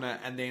 not shown it,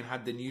 and then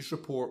had the news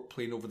report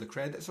playing over the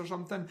credits or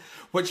something,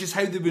 which is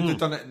how they would have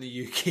done it in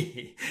the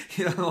UK.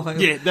 You know, like,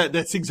 yeah,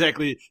 that's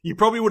exactly. You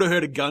probably would have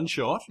heard a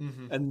gunshot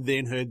and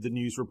then heard the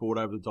news report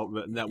over the top of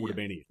it, and that would have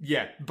been it.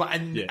 Yeah, but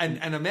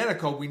in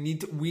America, we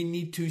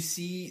need to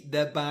see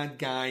the bad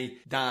guy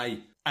die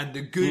and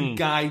the good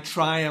guy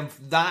triumph.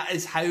 That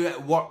is how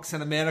it works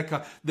in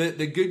America.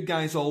 The good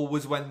guys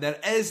always win. There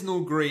is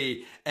no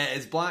grey. It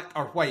is black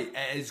or white.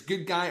 It is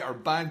good guy or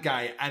bad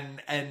guy.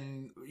 And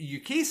in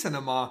UK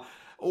cinema,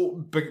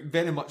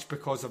 very much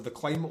because of the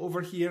climate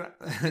over here,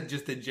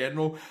 just in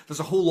general,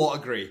 there's a whole lot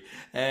of grey.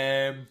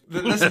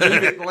 This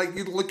movie, like,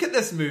 you look at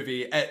this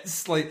movie,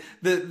 it's like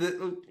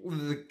the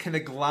kind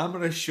of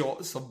glamorous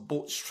shots of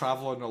boats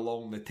travelling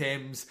along the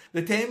Thames.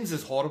 The Thames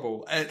is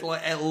horrible. It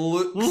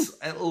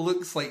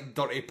looks like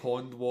dirty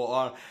pond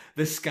water.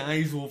 The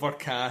sky's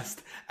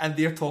overcast, and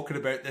they're talking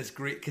about this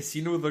great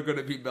casino they're going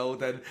to be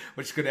building,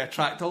 which is going to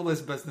attract all this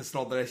business and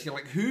all the rest. You're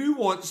like, who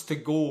wants to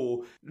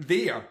go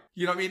there?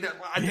 You know what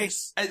I mean?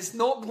 Yes. It's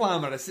not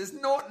glamorous. It's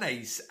not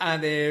nice.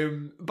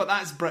 And but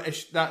that's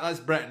British.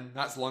 That's Britain.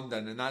 That's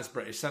London, and that's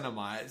British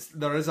cinema.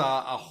 There is a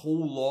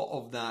whole lot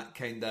of that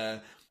kind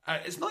of.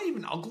 It's not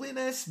even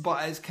ugliness,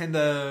 but it's kind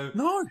of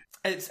no.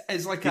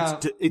 It's like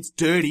it's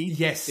dirty.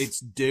 Yes, it's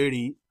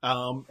dirty.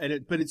 But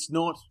it's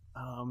not.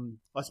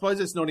 I suppose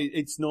it's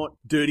not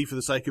dirty for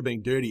the sake of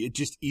being dirty. It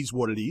just is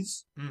what it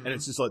is. And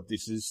it's just like,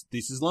 this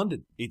is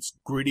London. It's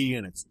gritty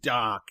and it's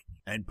dark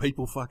and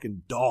people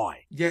fucking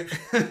die. Yeah.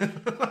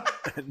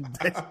 And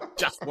that's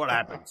just what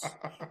happens.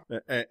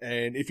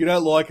 And if you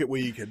don't like it,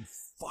 well, you can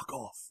fuck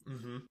off.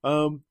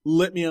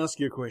 Let me ask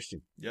you a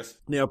question. Yes.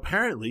 Now,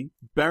 apparently,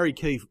 Barry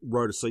Keefe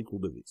wrote a sequel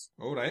to this.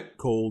 All right.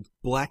 Called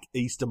Black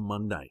Easter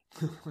Monday.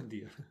 Oh,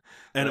 dear.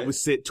 And it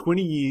was set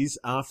 20 years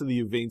after the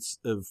events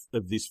of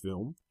this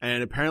film.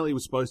 And apparently it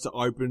was supposed to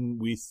open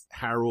with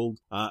Harold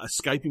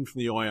escaping from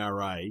the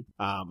IRA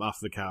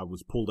after the car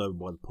was pulled over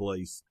by the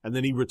police. And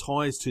then he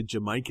retires to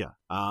Jamaica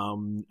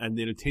and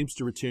then attempts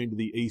to return to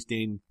the East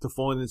End to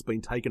find that it's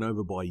been taken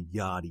over by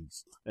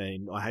Yardies.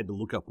 And I had to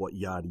look up what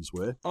Yardies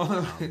were.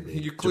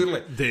 You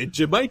clearly... They're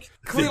Jamaican.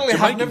 Clearly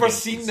have never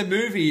seen the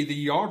movie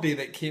The Yardie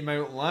that came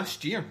out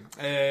last year,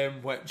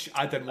 which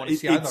I didn't want to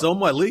see either. It's on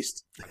my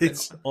list.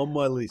 It's on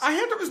my list. I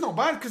heard it was not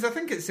bad, because I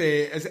think is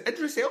it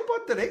Idris Elba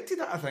directed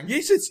it, I think.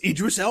 Yes, it's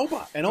Idris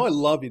Elba. And I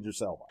love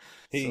Idris Elba.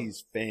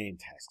 He's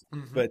fantastic.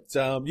 But,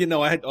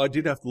 I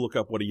did have to look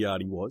up what a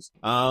Yardie was.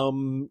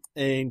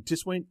 And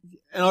just went,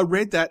 and I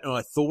read that and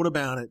I thought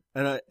about it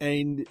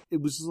and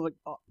it was like,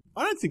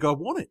 I don't think I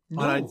want it.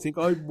 No. I don't think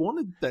I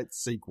wanted that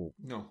sequel.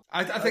 No.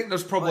 I think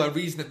there's probably a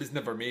reason it was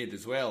never made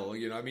as well.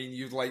 You know, I mean,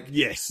 you'd like...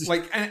 Yes.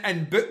 Like,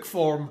 in book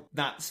form,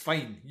 that's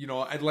fine. You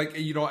know, and like,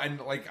 you know,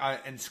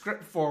 in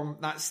script form,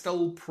 that's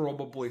still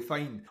probably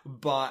fine.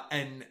 But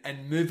in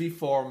movie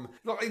form,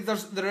 like,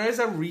 there is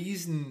a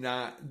reason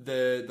that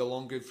the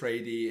Long Good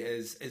Friday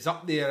is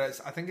up there.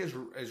 I think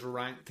it's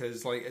ranked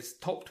as, like, it's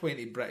top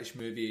 20 British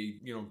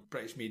movie, you know,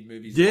 British made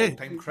movies of all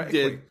time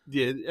critically.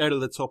 Yeah, out of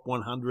the top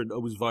 100, I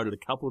was voted a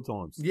couple of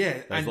times.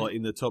 Yeah. As like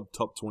in the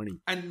top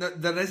 20. And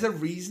there is a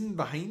reason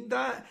behind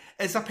that.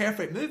 It's a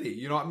perfect movie.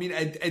 You know what I mean?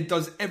 It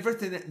does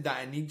everything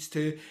that it needs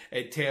to.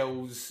 It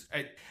tells...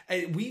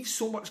 It weaves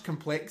so much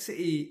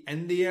complexity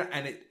in there,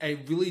 and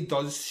it really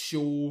does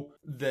show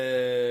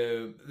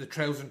the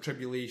trials and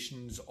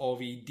tribulations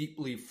of a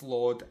deeply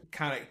flawed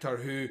character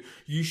who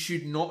you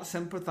should not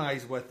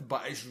sympathise with,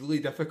 but it's really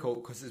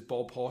difficult because it's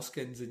Bob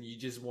Hoskins and you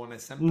just want to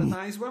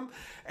sympathise with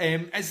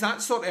him. It's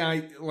that sort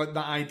of like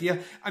that idea.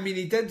 I mean,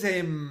 he did...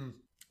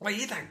 Like,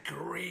 he had a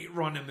great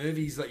run of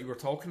movies that you were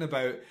talking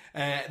about.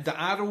 The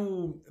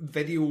Arrow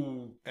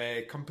Video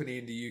company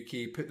in the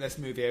UK put this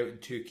movie out in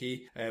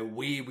 2K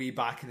way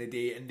back in the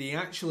day, and they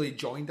actually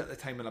joined at the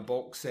time in a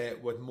box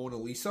set with Mona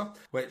Lisa,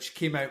 which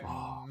came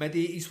out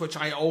mid-80s, which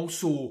I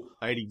also...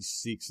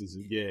 86 is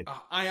it, yeah.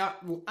 I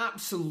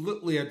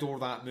absolutely adore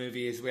that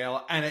movie as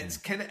well, and it's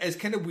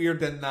kind of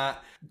weird in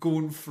that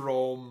going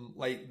from,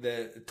 like,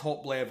 the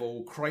top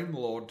level crime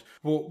lord,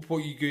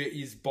 what you get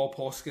is Bob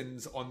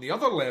Hoskins on the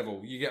other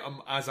level. You get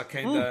him as a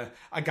kind of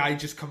a guy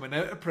just coming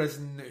out of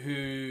prison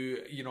who,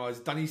 you know, has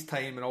done his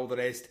time and all the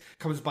rest,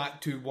 comes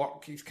back to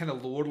work. He's kind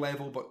of lower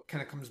level, but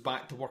kind of comes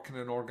back to work in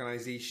an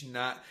organisation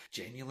that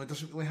genuinely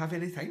doesn't really have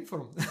any time for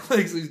him.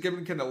 Like, so he's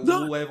given kind of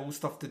low level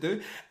stuff to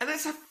do, and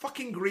it's a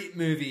fucking great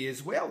movie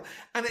as well.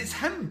 And it's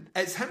him.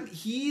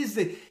 He is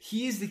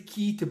the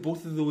key to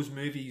both of those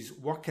movies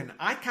working.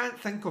 I can't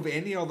think of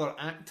any other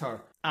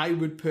actor I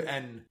would put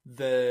in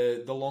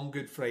the Long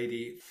Good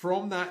Friday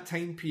from that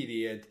time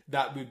period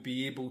that would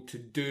be able to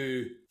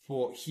do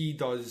what he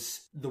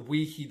does, the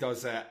way he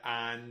does it,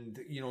 and,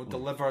 you know,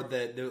 deliver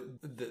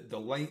the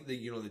line,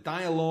 the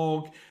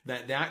dialogue,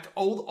 the act,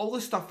 all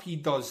the stuff he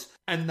does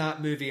in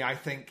that movie. I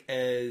think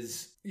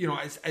is, you know,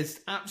 it's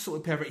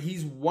absolutely perfect.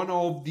 He's one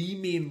of the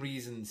main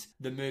reasons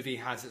the movie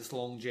has its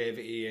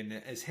longevity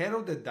and is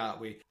heralded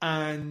that way.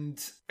 And,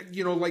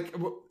 you know, like,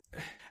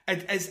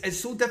 It's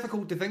so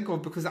difficult to think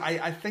of, because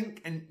I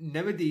think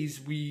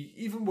nowadays we,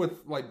 even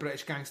with like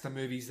British gangster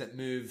movies that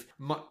move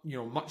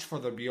much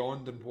further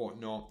beyond and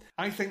whatnot,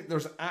 I think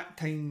there's at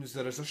times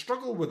there is a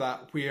struggle with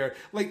that, where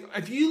like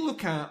if you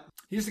look at,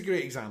 here's a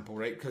great example,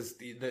 right? Because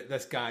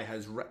this guy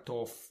has ripped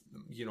off,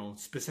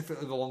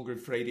 specifically The Long Good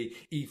Friday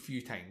a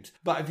few times.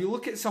 But if you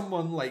look at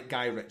someone like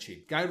Guy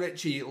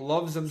Ritchie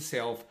loves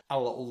himself a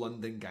little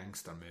London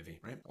gangster movie,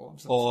 right?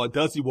 Oh,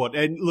 does he what?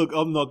 And look,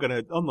 I'm not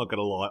gonna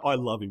lie, I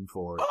love him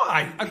for it. Oh,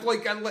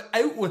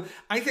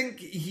 I think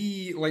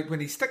he, like, when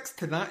he sticks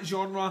to that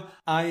genre,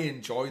 I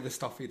enjoy the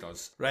stuff he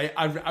does, right?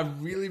 I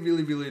really,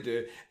 really, really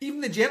do.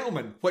 Even The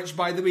Gentleman, which,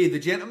 by the way, The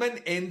Gentleman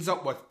ends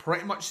up with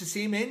pretty much the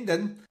same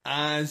ending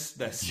as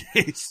this.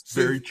 Yes,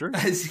 very true.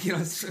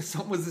 It's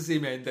almost the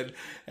same ending,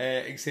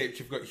 except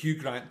you've got Hugh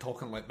Grant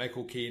talking like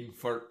Michael Caine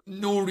for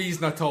no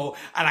reason at all,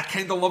 and I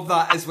kind of love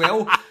that as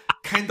well.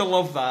 Kind of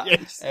love that.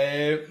 Yes.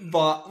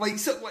 But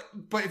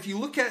if you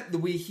look at the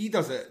way he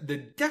does it, the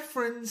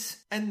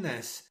difference in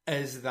this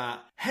is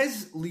that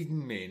his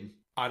leading men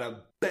are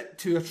a bit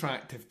too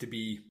attractive to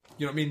be,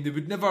 you know what I mean? They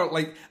would never,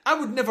 like, I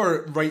would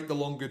never write The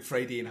Long Good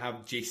Friday and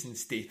have Jason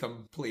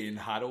Statham playing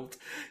Harold,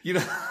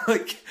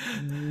 like...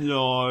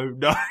 No.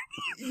 No,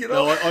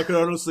 I could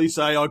honestly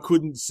say I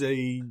couldn't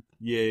see,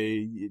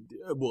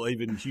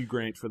 even Hugh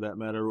Grant for that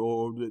matter,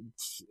 or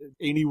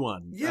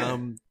anyone. Yeah.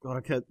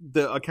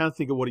 I can't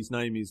think of what his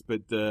name is,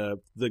 but the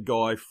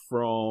guy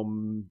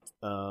from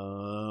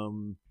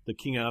the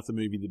King Arthur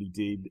movie that he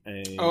did.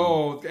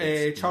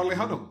 And Charlie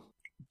Hunnam.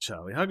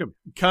 Charlie Hunnam.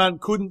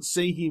 Couldn't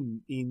see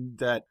him in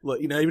that,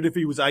 even if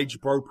he was age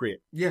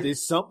appropriate. Yeah.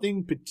 There's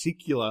something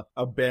particular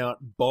about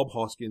Bob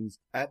Hoskins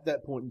at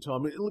that point in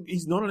time. Look,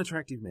 he's not an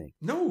attractive man.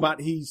 No. But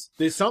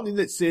there's something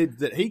that said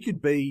that he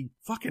could be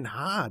fucking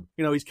hard.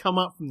 He's come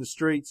up from the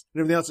streets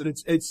and everything else, and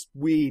it's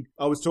weird.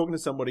 I was talking to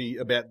somebody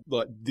about,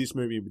 like, this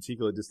movie in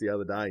particular just the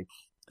other day.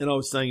 And I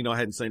was saying I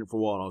hadn't seen it for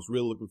a while, and I was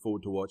really looking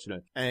forward to watching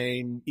it.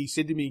 And he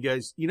said to me, he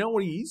goes, you know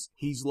what he is?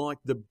 He's like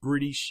the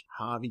British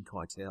Harvey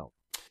Keitel.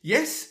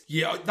 Yes,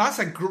 yeah,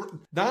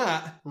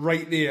 that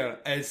right there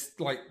is,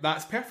 like,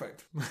 that's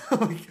perfect.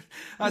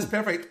 That's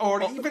perfect.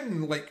 Or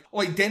even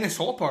like Dennis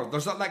Hopper.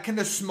 There's that kind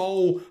of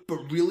small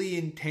but really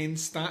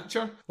intense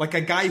stature, like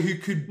a guy who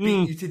could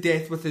beat you to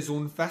death with his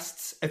own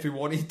fists if he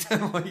wanted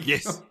to.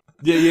 Yes.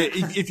 Yeah.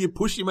 If you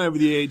push him over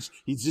the edge,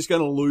 he's just going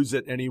to lose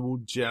it, and he will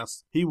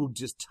just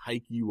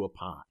take you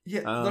apart.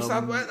 Yeah,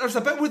 there's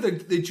a bit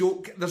with the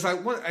joke. There's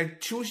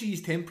it shows you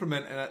his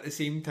temperament, and at the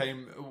same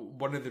time,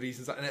 one of the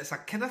reasons, and it's a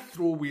kind of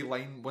throwaway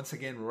line once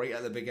again right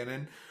at the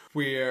beginning,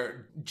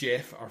 where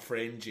Jeff, our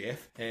friend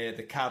Jeff,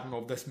 the Karen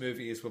of this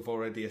movie, as we've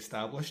already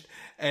established,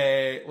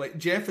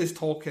 Jeff is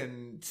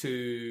talking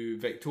to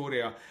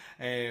Victoria,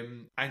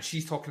 and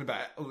she's talking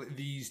about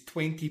these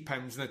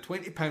 £20. Now,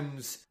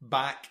 £20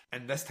 back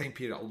in this time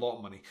period, a lot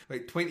of money.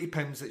 Like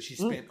 £20 that she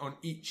spent on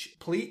each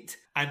plate,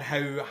 and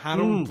how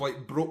Harold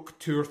broke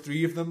 2 or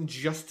 3 of them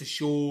just to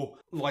show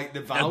like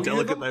the value. How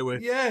delicate of them. they were.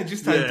 Yeah,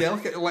 just how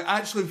delicate. Like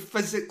actually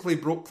physically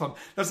broke them.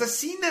 There's a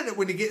scene in it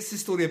when he gets the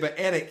story about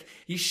Eric.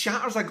 He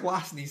shatters a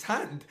glass in his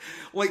hand.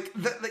 Like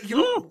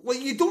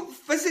you don't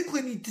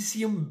physically need to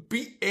see him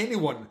beat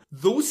anyone.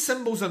 Those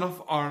symbols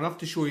are enough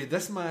to show you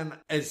this man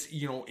is,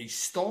 he's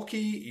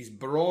stocky, he's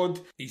broad,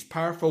 he's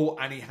powerful,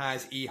 and he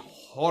has a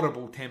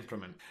horrible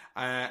temperament.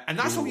 And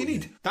that's all you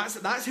need. That's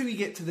how you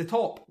get to the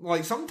top.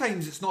 Like,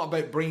 sometimes it's not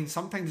about brain,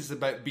 sometimes it's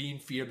about being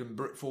feared and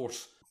brute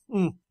force.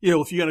 Yeah,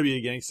 well, if you're going to be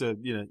a gangster,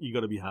 you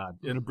got to be hard.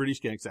 And a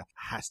British gangster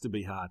has to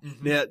be hard.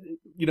 Mm-hmm.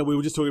 Now, we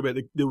were just talking about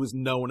there was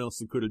no one else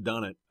that could have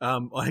done it.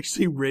 I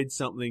actually read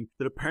something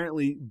that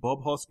apparently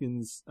Bob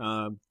Hoskins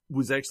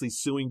was actually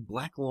suing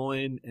Black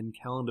Lion and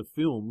Calendar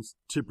Films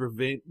to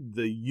prevent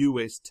the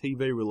US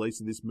TV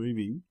release of this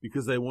movie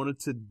because they wanted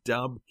to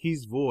dub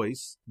his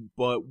voice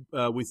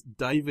with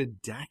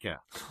David Dacker.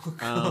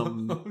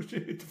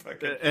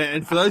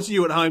 And for those of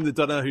you at home that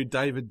don't know who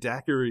David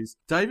Dacker is,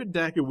 David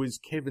Dacker was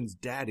Kevin's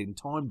dad in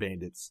Time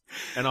Bandits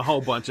and a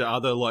whole bunch of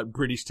other like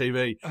British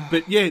TV.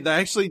 But yeah,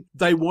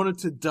 they wanted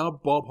to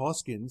dub Bob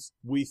Hoskins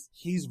with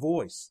his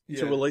voice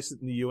to release it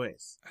in the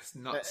US. That's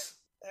nuts.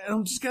 And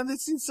I'm just going,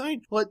 that's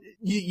insane. Like,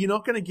 you're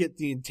not going to get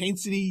the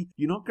intensity.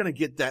 You're not going to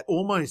get that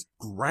almost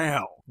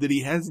growl that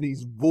he has in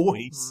his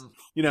voice,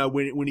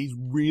 when he's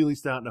really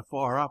starting to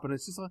fire up. And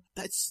it's just like,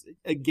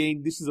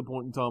 this is a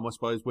point in time, I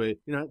suppose, where,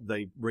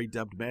 they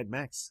redubbed Mad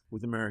Max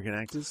with American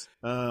actors.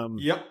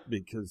 Yep.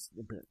 Because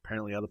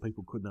apparently other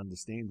people couldn't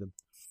understand them.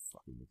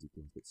 Fucking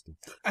ridiculous, but still.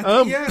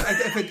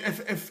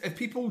 If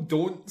people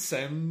don't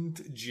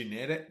sound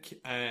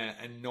generic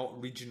and not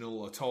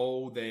regional at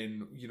all,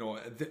 then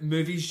the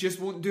movies just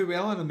won't do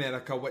well in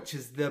America, which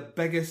is the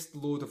biggest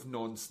load of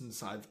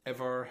nonsense I've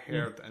ever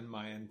heard in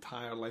my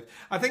entire life.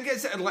 I think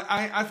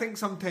I think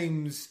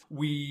sometimes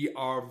we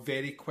are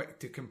very quick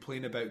to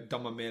complain about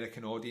dumb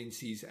American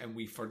audiences, and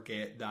we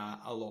forget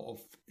that a lot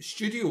of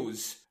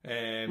studios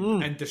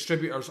And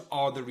distributors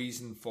are the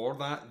reason for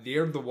that.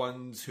 They're the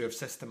ones who have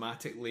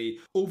systematically,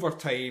 over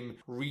time,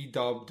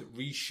 redubbed,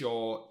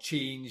 reshot,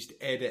 changed,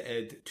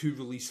 edited to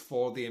release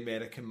for the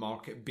American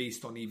market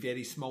based on a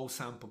very small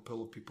sample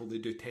pool of people they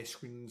do test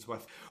screenings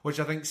with, which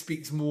I think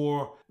speaks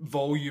more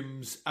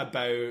volumes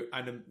about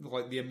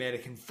like the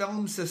American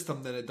film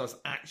system than it does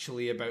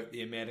actually about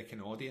the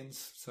American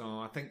audience. So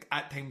I think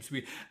at times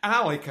and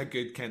I like a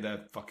good kind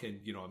of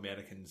fucking,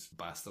 Americans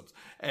bastards.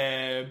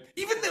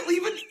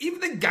 Even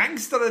the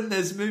gangster in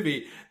this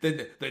movie,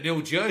 the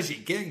New Jersey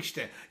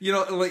gangster,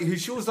 who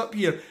shows up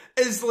here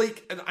is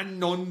like a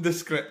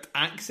nondescript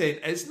accent.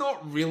 It's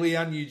not really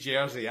a New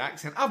Jersey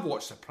accent. I've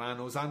watched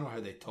Sopranos. I know how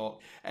they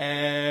talk.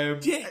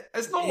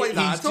 It's not like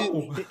that at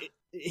all.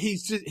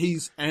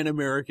 He's an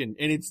American,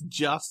 and it's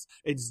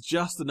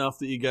just enough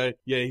that you go,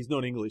 yeah, he's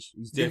not English.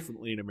 He's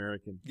definitely an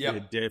American. Yep.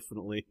 Yeah,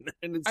 definitely.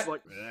 And it's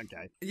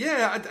okay.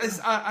 Yeah,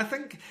 I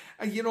think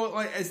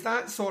it's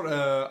that sort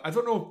of. I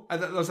don't know.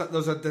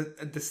 There's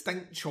a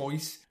distinct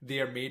choice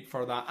there made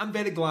for that. I'm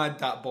very glad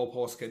that Bob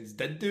Hoskins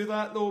did do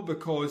that though,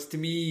 because to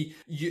me,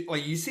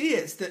 you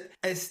say,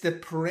 it's the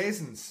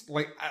presence.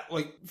 Like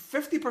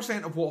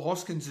 50% of what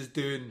Hoskins is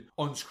doing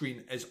on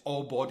screen is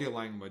all body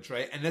language,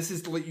 right? And this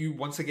is like you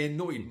once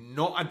again.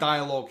 Not a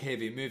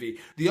dialogue-heavy movie.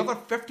 The other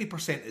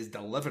 50% is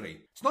delivery.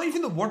 It's not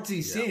even the words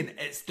he's saying,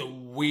 it's the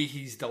way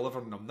he's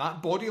delivering them.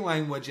 That body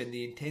language and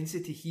the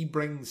intensity he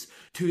brings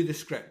to the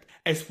script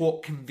is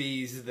what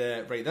conveys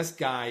this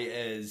guy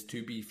is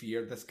to be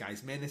feared, this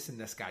guy's menacing,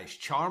 this guy's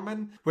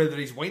charming. Whether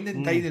he's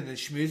whining, dining and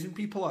schmoozing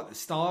people at the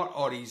start,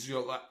 or he's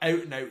out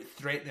and out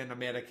threatening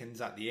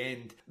Americans at the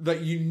end,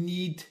 that you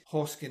need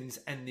Hoskins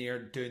in there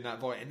doing that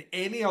voice. And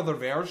any other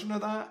version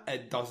of that,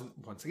 it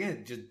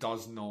just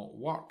does not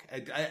work.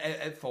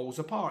 It falls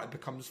apart. It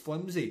becomes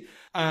flimsy.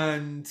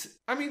 And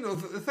I mean,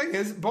 the thing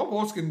is, Bob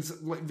Hoskins,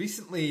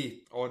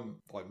 recently on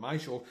my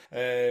show,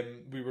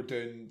 we were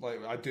doing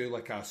I do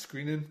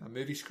a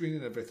movie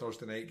screening every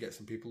Thursday night. Get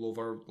some people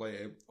over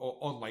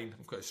online.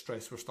 I've got to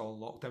stress we're still in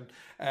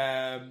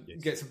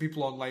lockdown. Get some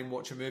people online,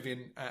 watch a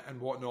movie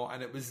and whatnot.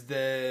 And it was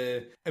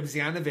the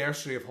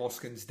anniversary of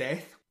Hoskins'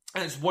 death.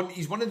 And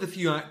he's one of the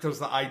few actors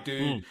that I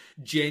do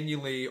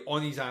genuinely,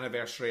 on his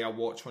anniversary, I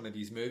watch one of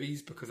his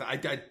movies, because I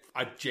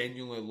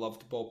genuinely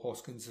loved Bob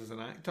Hoskins as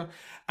an actor.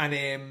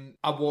 And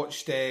I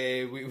watched,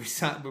 we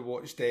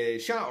watched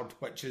Shattered,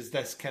 which is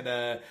this kind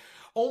of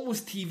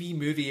almost TV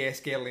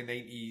movie-esque early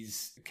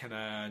 90s kind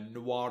of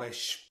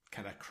noirish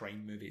kind of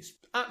crime movie. It's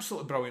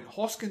absolutely brilliant.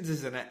 Hoskins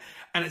is in it,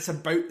 and it's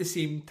about the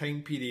same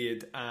time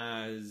period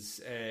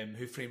as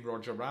Who Framed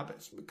Roger Rabbit.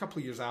 It's a couple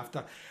of years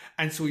after.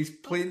 And so he's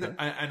playing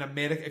an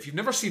American. If you've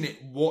never seen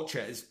it, watch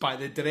it. It's by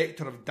the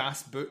director of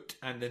Das Boot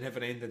and The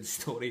Never Ending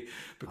Story,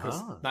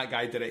 because that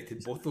guy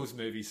directed both those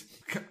movies.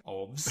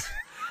 Obs.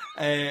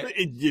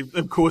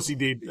 Of course he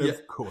did. Yeah.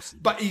 Of course he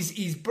did. But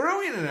he's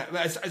brilliant in it.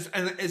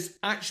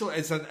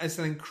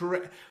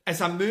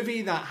 It's a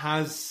movie that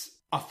has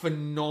a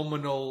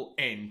phenomenal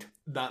end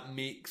that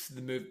makes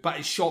the movie, but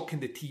it's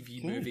shocking, the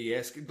TV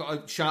movie-esque.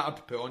 Shattered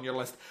to put on your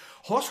list.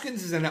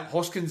 Hoskins is in it.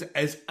 Hoskins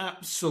is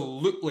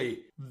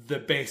absolutely the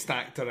best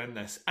actor in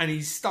this, and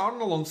he's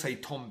starring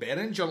alongside Tom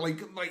Berenger,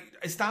 like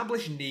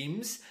established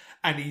names.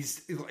 And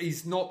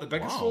he's not the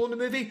biggest role in the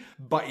movie,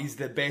 but he's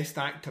the best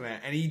actor in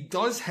it. And he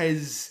does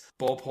his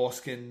Bob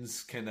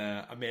Hoskins kind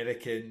of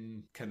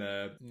American, kind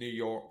of New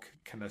York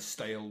kind of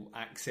style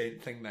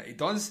accent thing that he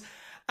does.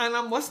 And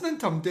I'm listening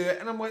to him do it,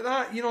 and I'm like,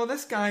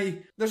 this guy,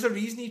 there's a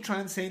reason he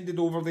transcended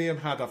over there and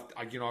had a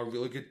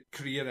really good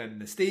career in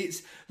the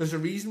States. There's a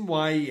reason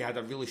why he had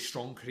a really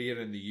strong career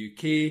in the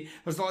UK.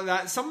 There's like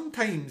that.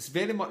 Sometimes,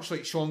 very much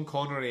like Sean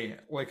Connery,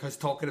 like I was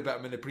talking about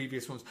him in the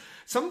previous ones,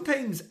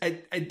 sometimes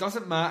it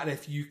doesn't matter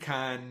if you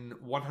can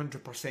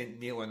 100%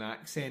 nail an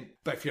accent,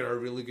 but if you're a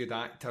really good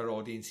actor,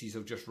 audiences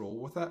will just roll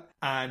with it.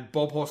 And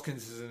Bob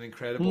Hoskins is an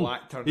incredible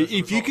actor.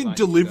 If you can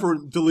deliver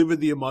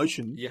the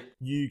emotion,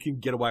 you can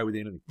get away with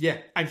anything. Yeah,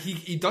 and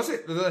he does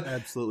it.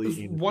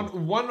 Absolutely.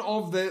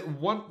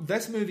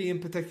 This movie in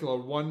particular,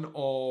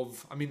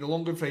 The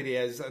Long Good Friday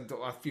is,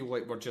 I feel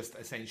like we're just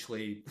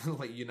essentially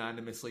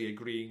unanimously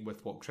agreeing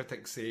with what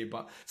critics say,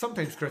 but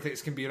sometimes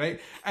critics can be right.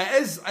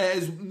 It is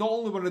not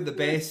only one of the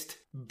best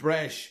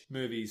British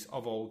movies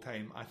of all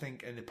time, I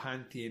think, in the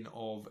pantheon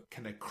of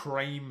kind of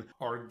crime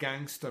or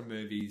gangster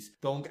movies.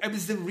 It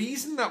was the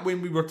reason that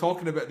when we were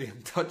talking about The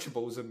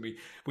Untouchables and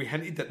we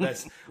hinted at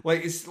this,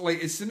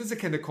 as soon as the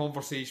kind of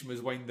conversation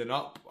was winding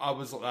up, I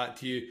was like that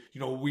to you.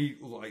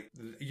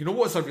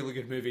 What's a really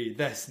good movie?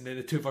 This, and then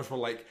the two of us were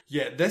like,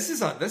 yeah,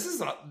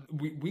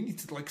 we need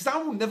to, because I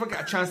will never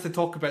get a chance to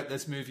talk about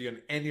this movie on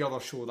any other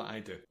show that I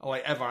do,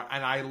 ever,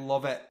 and I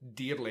love it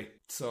dearly.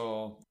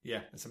 So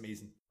yeah, it's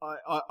amazing.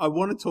 I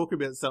want to talk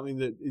about something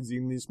that is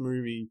in this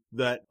movie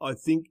that I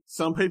think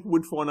some people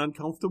would find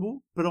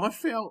uncomfortable, but I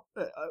felt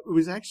it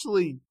was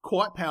actually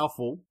quite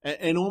powerful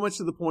and almost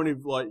to the point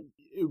of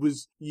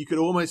you could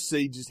almost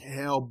see just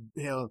how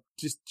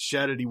just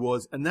shattered he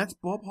was. And that's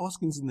Bob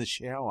Hoskins in the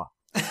shower.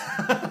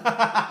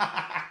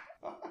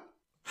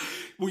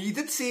 Well, you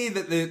did say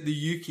that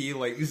the UK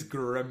likes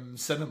grim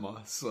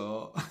cinema,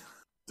 so...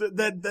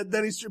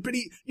 That is true. But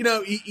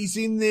he's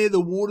in there,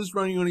 the water's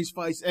running on his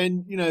face,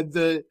 and,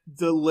 the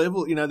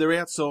level, they're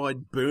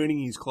outside burning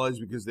his clothes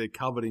because they're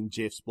covered in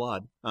Jeff's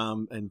blood.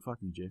 And fuck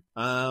you, Jeff.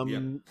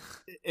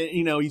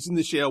 He's in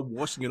the shower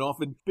washing it off,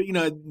 but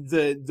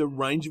the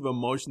range of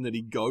emotion that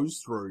he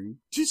goes through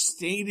just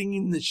standing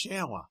in the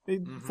shower.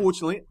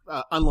 Fortunately,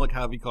 unlike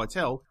Harvey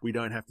Keitel, we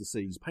don't have to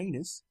see his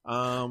penis.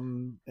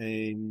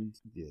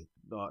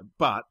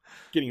 But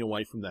getting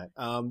away from that,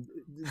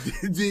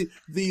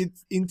 the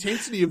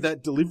intensity of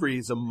that delivery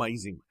is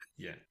amazing.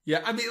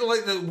 Yeah. I mean,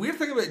 like, the weird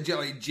thing about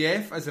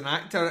Jeff as an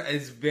actor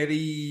is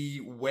very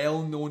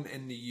well known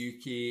in the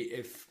UK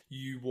if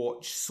you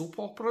watch soap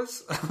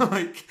operas.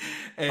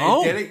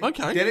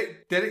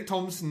 Derek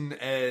Thompson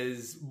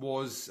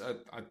was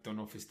I don't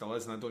know if he still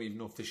is, and I don't even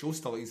know if the show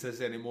still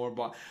exists anymore,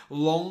 but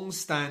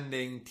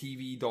long-standing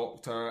TV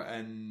doctor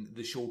in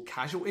the show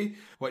Casualty,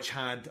 which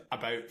had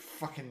about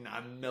fucking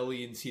 1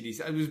 million series.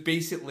 It was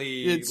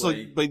basically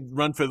like they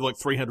run for like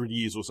 300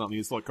 years or something.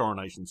 It's like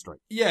Coronation Street.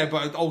 Yeah,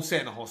 but all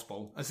set in a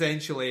hospital.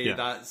 Essentially,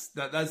 Yeah.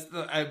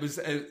 it was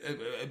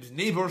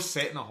Neighbours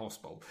set in a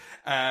hospital,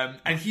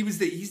 and he's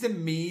the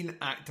main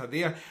actor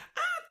there.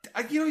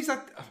 And, he's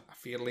a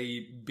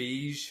fairly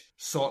beige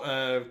sort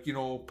of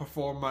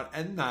performer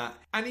in that,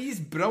 and he's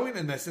brilliant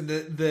in this. And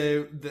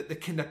the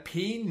kind of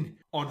pain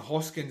on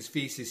Hoskins'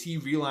 face as he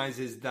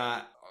realizes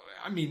that.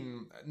 I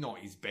mean, not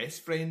his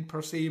best friend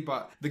per se,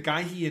 but the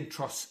guy he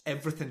entrusts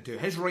everything to,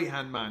 his right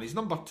hand man, his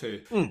number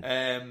two,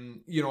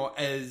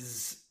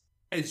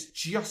 is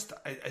just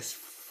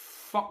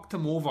fucked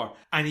him over,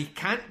 and he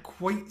can't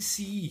quite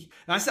see.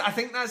 I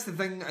think that's the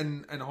thing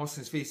in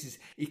Hoskins' face, is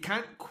he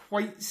can't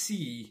quite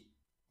see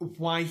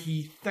why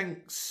he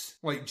thinks,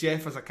 like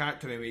Jeff as a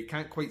character anyway, he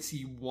can't quite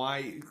see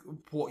why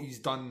what he's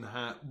done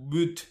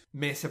would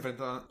mess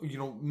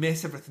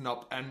everything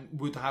up and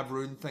would have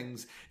ruined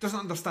things.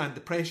 Doesn't understand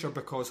the pressure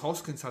because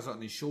Hoskins has it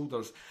on his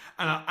shoulders.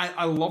 And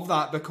I love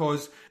that,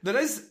 because there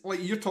is,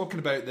 like, you're talking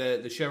about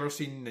the shower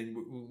scene,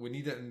 and we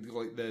need it, and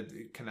like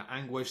the kind of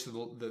anguish,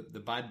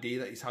 the bad day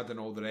that he's had and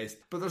all the rest.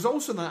 But there's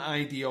also that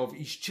idea of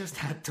he's just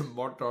had to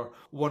murder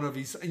one of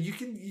his, and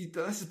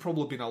this has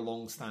probably been a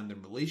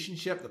long-standing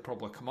relationship. They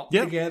probably come up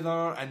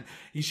together, and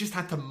he's just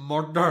had to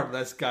murder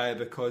this guy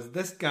because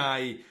this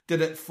guy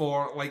did it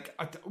for like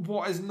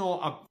what is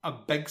not a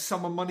big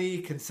sum of money,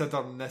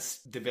 considering this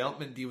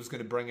development deal was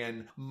going to bring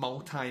in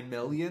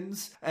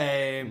multi-millions.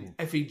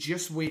 If he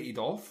just waited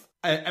off,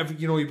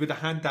 he would have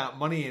had that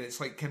money, and it's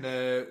like kind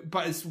of,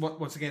 but it's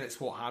once again,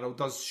 it's what Harold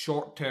does: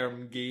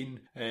 short-term gain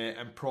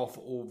and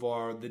profit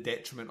over the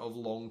detriment of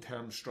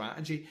long-term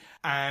strategy.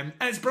 And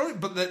it's brilliant,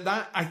 but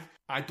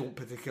I don't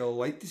particularly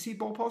like to see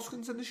Bob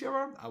Hoskins in the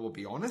shower. I will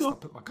be honest. I'll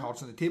put my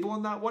cards on the table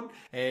on that one.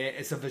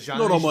 It's a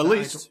vagina. Not on my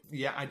list.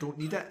 I don't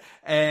need it.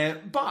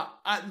 But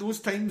at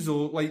those times,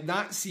 though, like,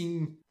 that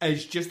scene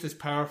is just as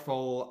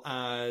powerful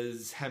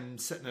as him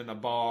sitting in a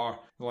bar,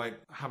 like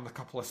having a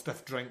couple of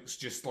stiff drinks,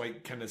 just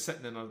like kind of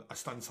sitting in a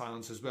stunned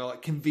silence as well.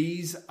 It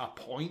conveys a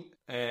point.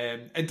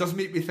 It does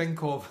make me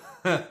think of,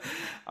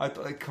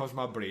 because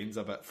my brain's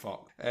a bit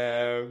fucked.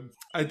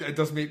 It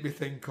does make me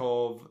think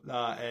of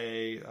that.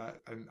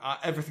 And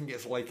everything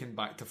gets likened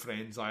back to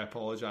Friends. I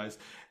apologise.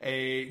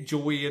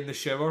 Joey in the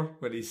shower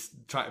when he's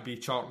trying to be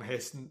Charlton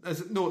Heston.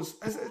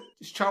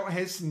 It's Charlton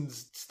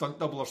Heston's stunt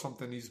double or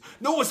something. It's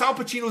Al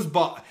Pacino's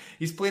butt.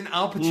 He's playing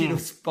Al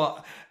Pacino's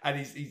butt, and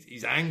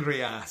he's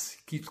angry ass.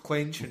 Keeps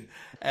clenching.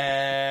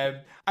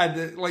 But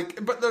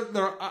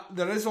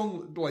there is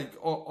on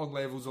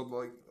levels of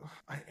like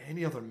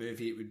any other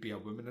movie, it would be a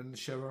woman in the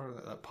shower.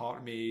 That part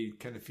of me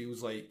kind of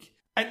feels like,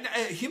 and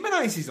it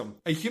humanises him.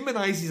 It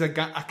humanises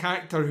a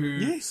character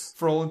who,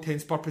 for all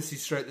intents and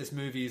purposes, throughout this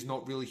movie is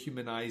not really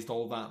humanised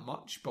all that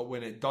much. But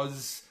when it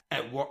does,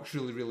 it works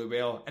really, really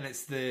well. And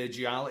it's the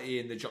duality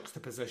and the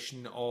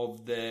juxtaposition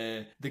of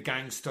the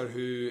gangster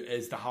who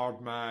is the hard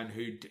man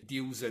who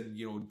deals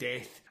in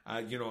death,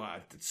 a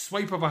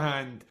swipe of a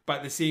hand, but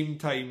at the same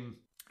time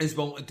is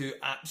willing to do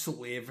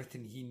absolutely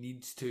everything he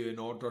needs to in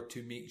order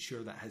to make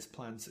sure that his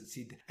plans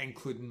succeed,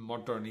 including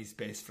murdering his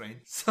best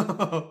friend.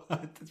 So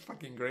that's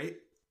fucking great.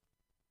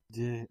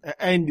 Yeah,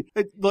 and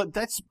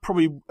that's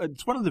probably,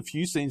 it's one of the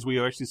few scenes where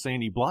you actually see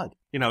any blood.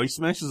 He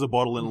smashes a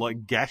bottle and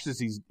like gashes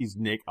his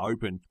neck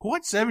open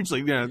quite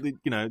savagely. A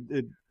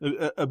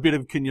bit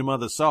of "Can Your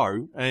Mother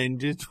Sew?" and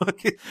just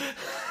fucking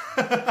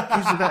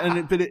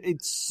but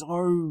it's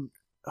so,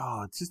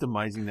 it's just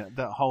amazing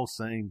that whole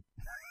scene.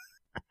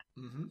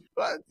 Mm-hmm.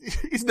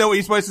 Isn't that what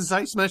you're supposed to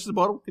say? Smash the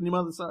bottle. Can your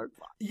mother sew?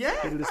 Yeah,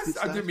 that's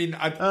how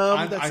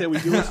we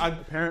do it.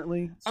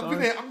 Apparently, so.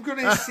 I'm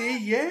gonna say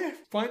yeah.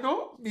 Why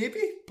not? Maybe,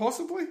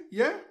 possibly,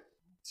 yeah.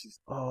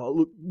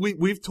 Look,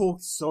 we've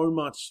talked so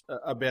much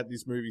about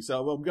this movie,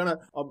 so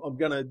I'm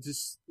gonna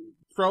just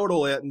throw it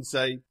all out and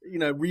say,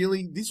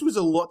 really, this was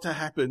a lot to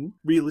happen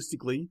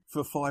realistically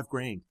for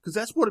 $5,000. Because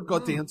that's what it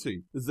got down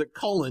to, is that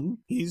Colin,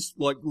 his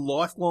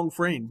lifelong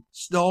friend,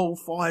 stole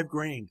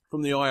 $5,000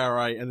 from the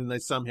IRA, and then they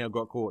somehow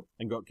got caught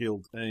and got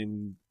killed.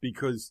 And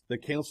because the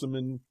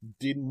councilman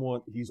didn't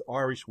want his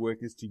Irish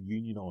workers to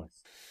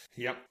unionise.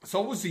 Yep. It's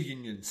always the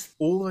unions.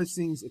 All those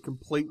things are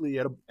completely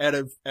out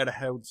of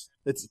Harold's.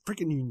 It's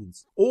freaking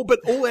unions. All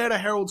out of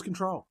Harold's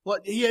control.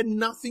 He had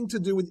nothing to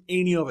do with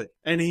any of it.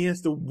 And he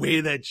has to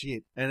wear that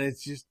shit. And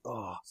it's just,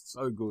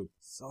 so good.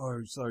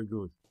 So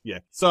good. Yeah.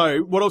 So,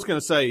 what I was going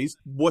to say is,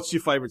 what's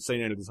your favourite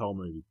scene out of this whole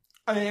movie?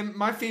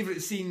 My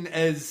favourite scene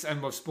is,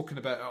 and we've spoken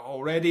about it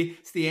already,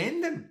 it's the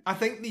ending. I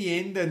think the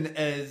ending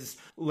is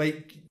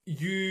like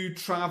you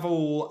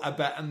travel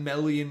about 1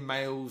 million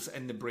miles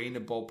in the brain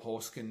of Bob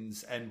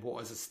Hoskins in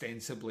what is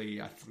ostensibly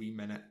a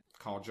 3-minute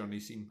car journey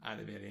scene at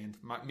the very end.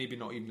 Maybe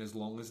not even as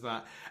long as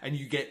that. And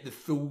you get the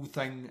full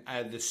thing,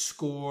 the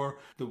score,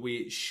 the way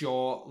it's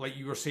shot. Like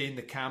you were saying,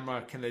 the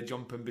camera kind of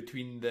jumping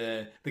between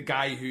the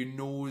guy who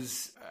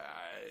knows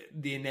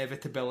the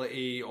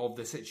inevitability of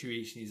the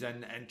situation he's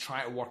in and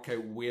try to work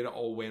out where it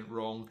all went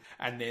wrong,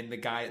 and then the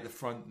guy at the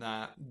front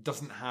that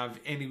doesn't have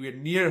anywhere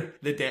near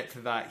the depth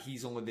of that.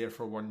 He's only there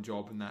for one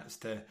job, and that's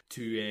to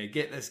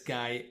get this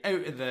guy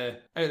out of the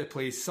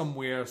place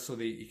somewhere so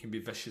that he can be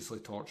viciously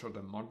tortured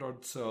and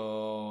murdered.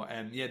 So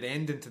the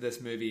ending to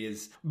this movie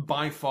is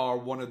by far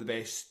one of the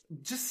best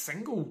just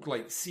single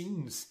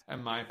scenes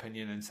in my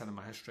opinion in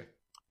cinema history.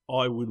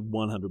 I would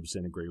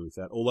 100% agree with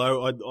that.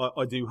 Although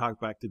I do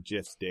hark back to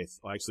Jeff's death.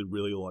 I actually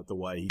really like the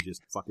way he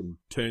just fucking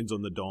turns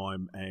on the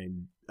dime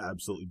and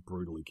absolutely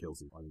brutally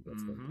kills him. I think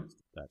that's fantastic.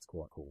 That's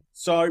quite cool.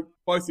 So,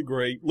 both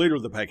agree, leader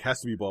of the pack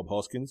has to be Bob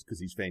Hoskins because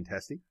he's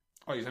fantastic.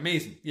 Oh, he's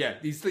amazing. Yeah,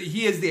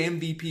 he is the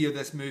MVP of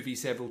this movie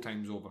several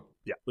times over.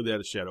 Yeah, without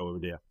a shadow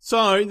of a doubt.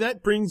 So,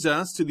 that brings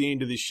us to the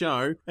end of this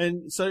show.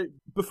 And so,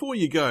 before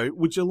you go,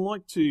 would you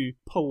like to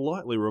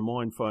politely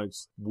remind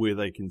folks where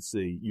they can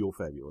see your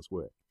fabulous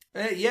work?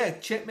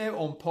 Check me out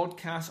on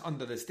Podcast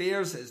Under the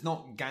Stairs. It's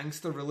not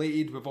gangster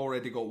related. We've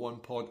already got one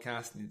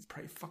podcast and it's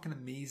pretty fucking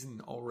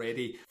amazing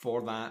already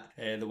for that.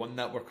 The one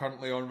that we're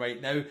currently on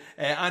right now.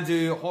 I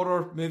do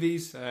horror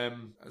movies.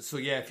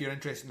 If you're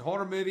interested in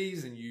horror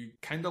movies and you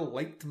kind of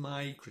liked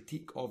my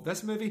critique of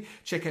this movie,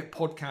 check out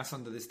Podcast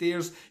Under the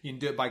Stairs. You can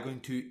do it by going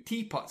to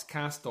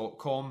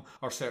tputscast.com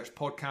or search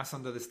Podcast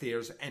Under the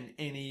Stairs in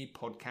any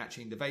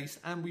podcatching device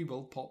and we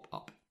will pop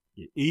up.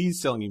 Yeah, he's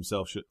selling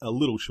himself a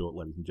little short,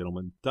 ladies and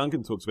gentlemen.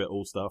 Duncan talks about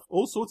all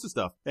sorts of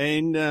stuff.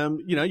 And,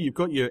 you've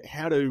got your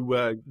how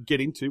to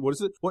get into, what is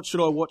it? What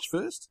should I watch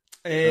first?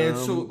 Where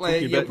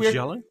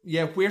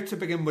to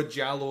begin with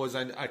Giallo is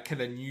a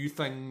kind of new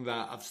thing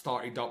that I've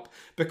started up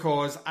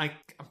because I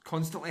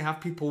constantly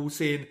have people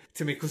saying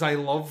to me, because I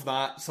love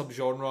that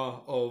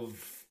subgenre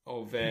of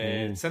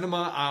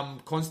cinema, I'm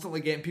constantly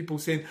getting people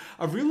saying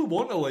I really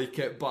want to like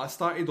it, but I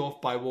started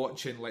off by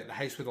watching The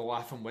House with the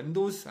Laughing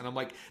Windows, and I'm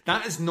like,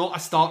 that is not a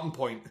starting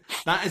point.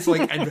 That is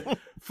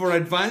for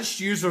advanced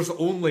users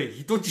only.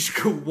 You don't just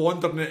go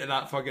wandering into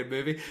that fucking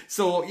movie.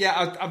 So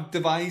yeah, I've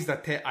devised a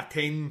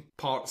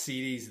 10-part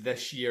series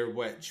this year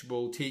which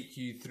will take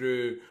you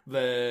through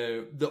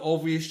the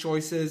obvious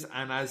choices,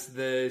 and as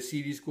the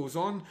series goes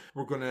on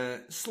we're going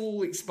to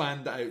slowly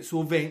expand it out,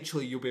 so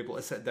eventually you'll be able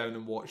to sit down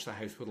and watch The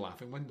House with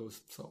Laughing Windows.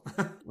 So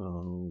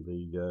oh, there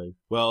you go.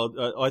 Well,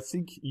 I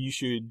think you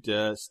should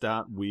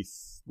start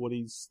with what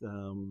is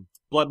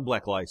Blood and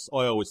Black Lace.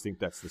 I always think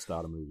that's the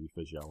starter movie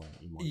for Giallo.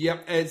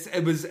 Yep,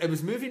 it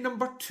was movie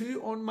number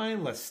 2 on my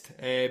list,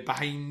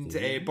 behind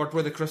Bird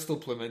with a Crystal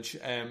Plumage.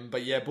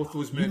 But yeah, both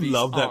those movies. You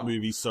love that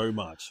movie so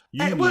much.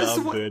 You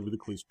love Bird with a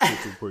Crystal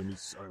Plumage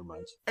so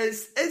much.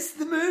 It's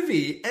the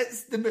movie.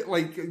 It's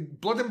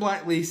Blood and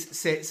Black Lace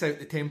sets out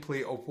the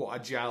template of what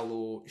a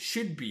Giallo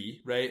should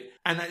be, right?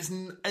 And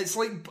it's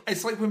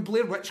like when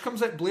Blair Witch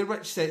comes out. Blair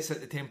Witch sets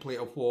out the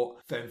template of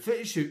what found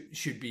footage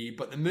should be,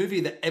 but the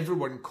movie that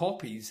everyone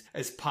copies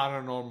is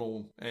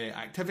Paranormal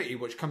Activity,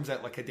 which comes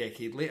out a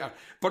decade later.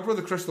 Bird with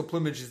a Crystal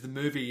Plumage is the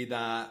movie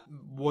that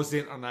was the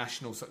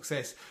international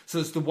success. So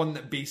it's the one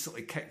that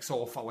basically kicks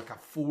off a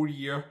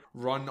 4-year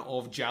run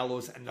of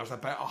Giallos, and there's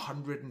about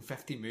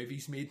 150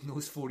 movies made in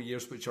those 4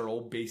 years, which are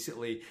all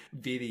basically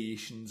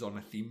variations on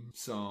a theme.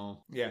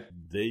 So yeah,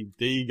 there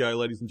you go,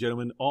 ladies and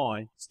gentlemen.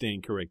 I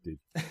stand corrected.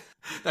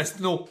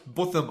 Both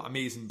of them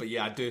amazing, but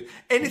yeah, I do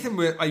anything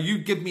where you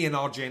give me an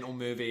Argento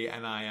movie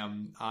and I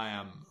am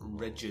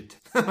rigid.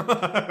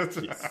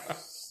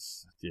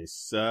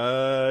 Yes.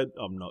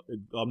 I'm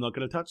not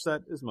going to touch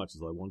that as much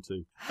as I want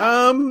to.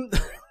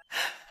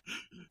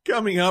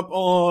 Coming up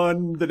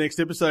on the next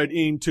episode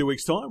in 2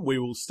 weeks' time, we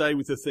will stay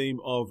with the theme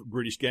of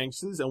British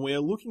gangsters, and we are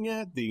looking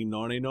at the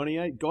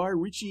 1998 Guy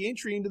Ritchie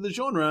entry into the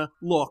genre,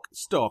 Lock,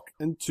 Stock,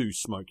 and Two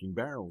Smoking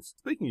Barrels.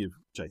 Speaking of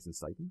Jason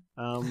Statham,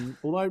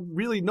 although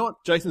really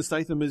not Jason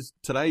Statham as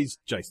today's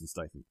Jason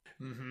Statham.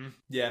 Mm-hmm.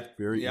 Yeah.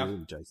 Very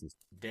early Jason.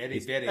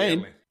 Very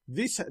and early.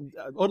 This,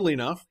 oddly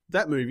enough,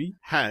 that movie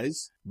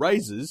has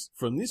razors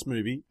from this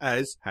movie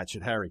as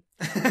Hatchet Harry.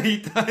 He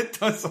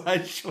does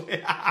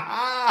actually.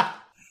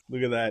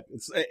 Look at that.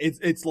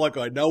 It's like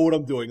I know what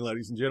I'm doing,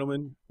 ladies and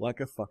gentlemen. Like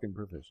a fucking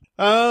professional.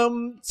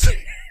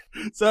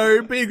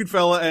 So be a good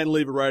fella and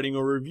leave a rating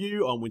or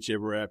review on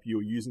whichever app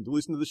you're using to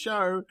listen to the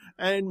show,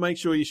 and make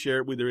sure you share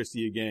it with the rest of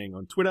your gang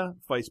on Twitter,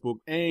 Facebook,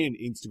 and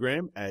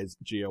Instagram as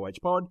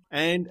GOHpod,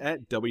 and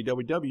at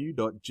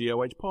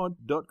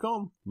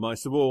www.gohpod.com.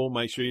 Most of all,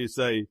 make sure you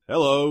say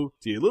hello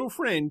to your little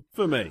friend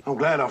for me. I'm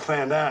glad I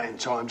found out in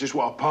time just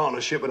what a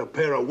partnership with a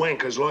pair of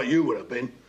wankers like you would have been.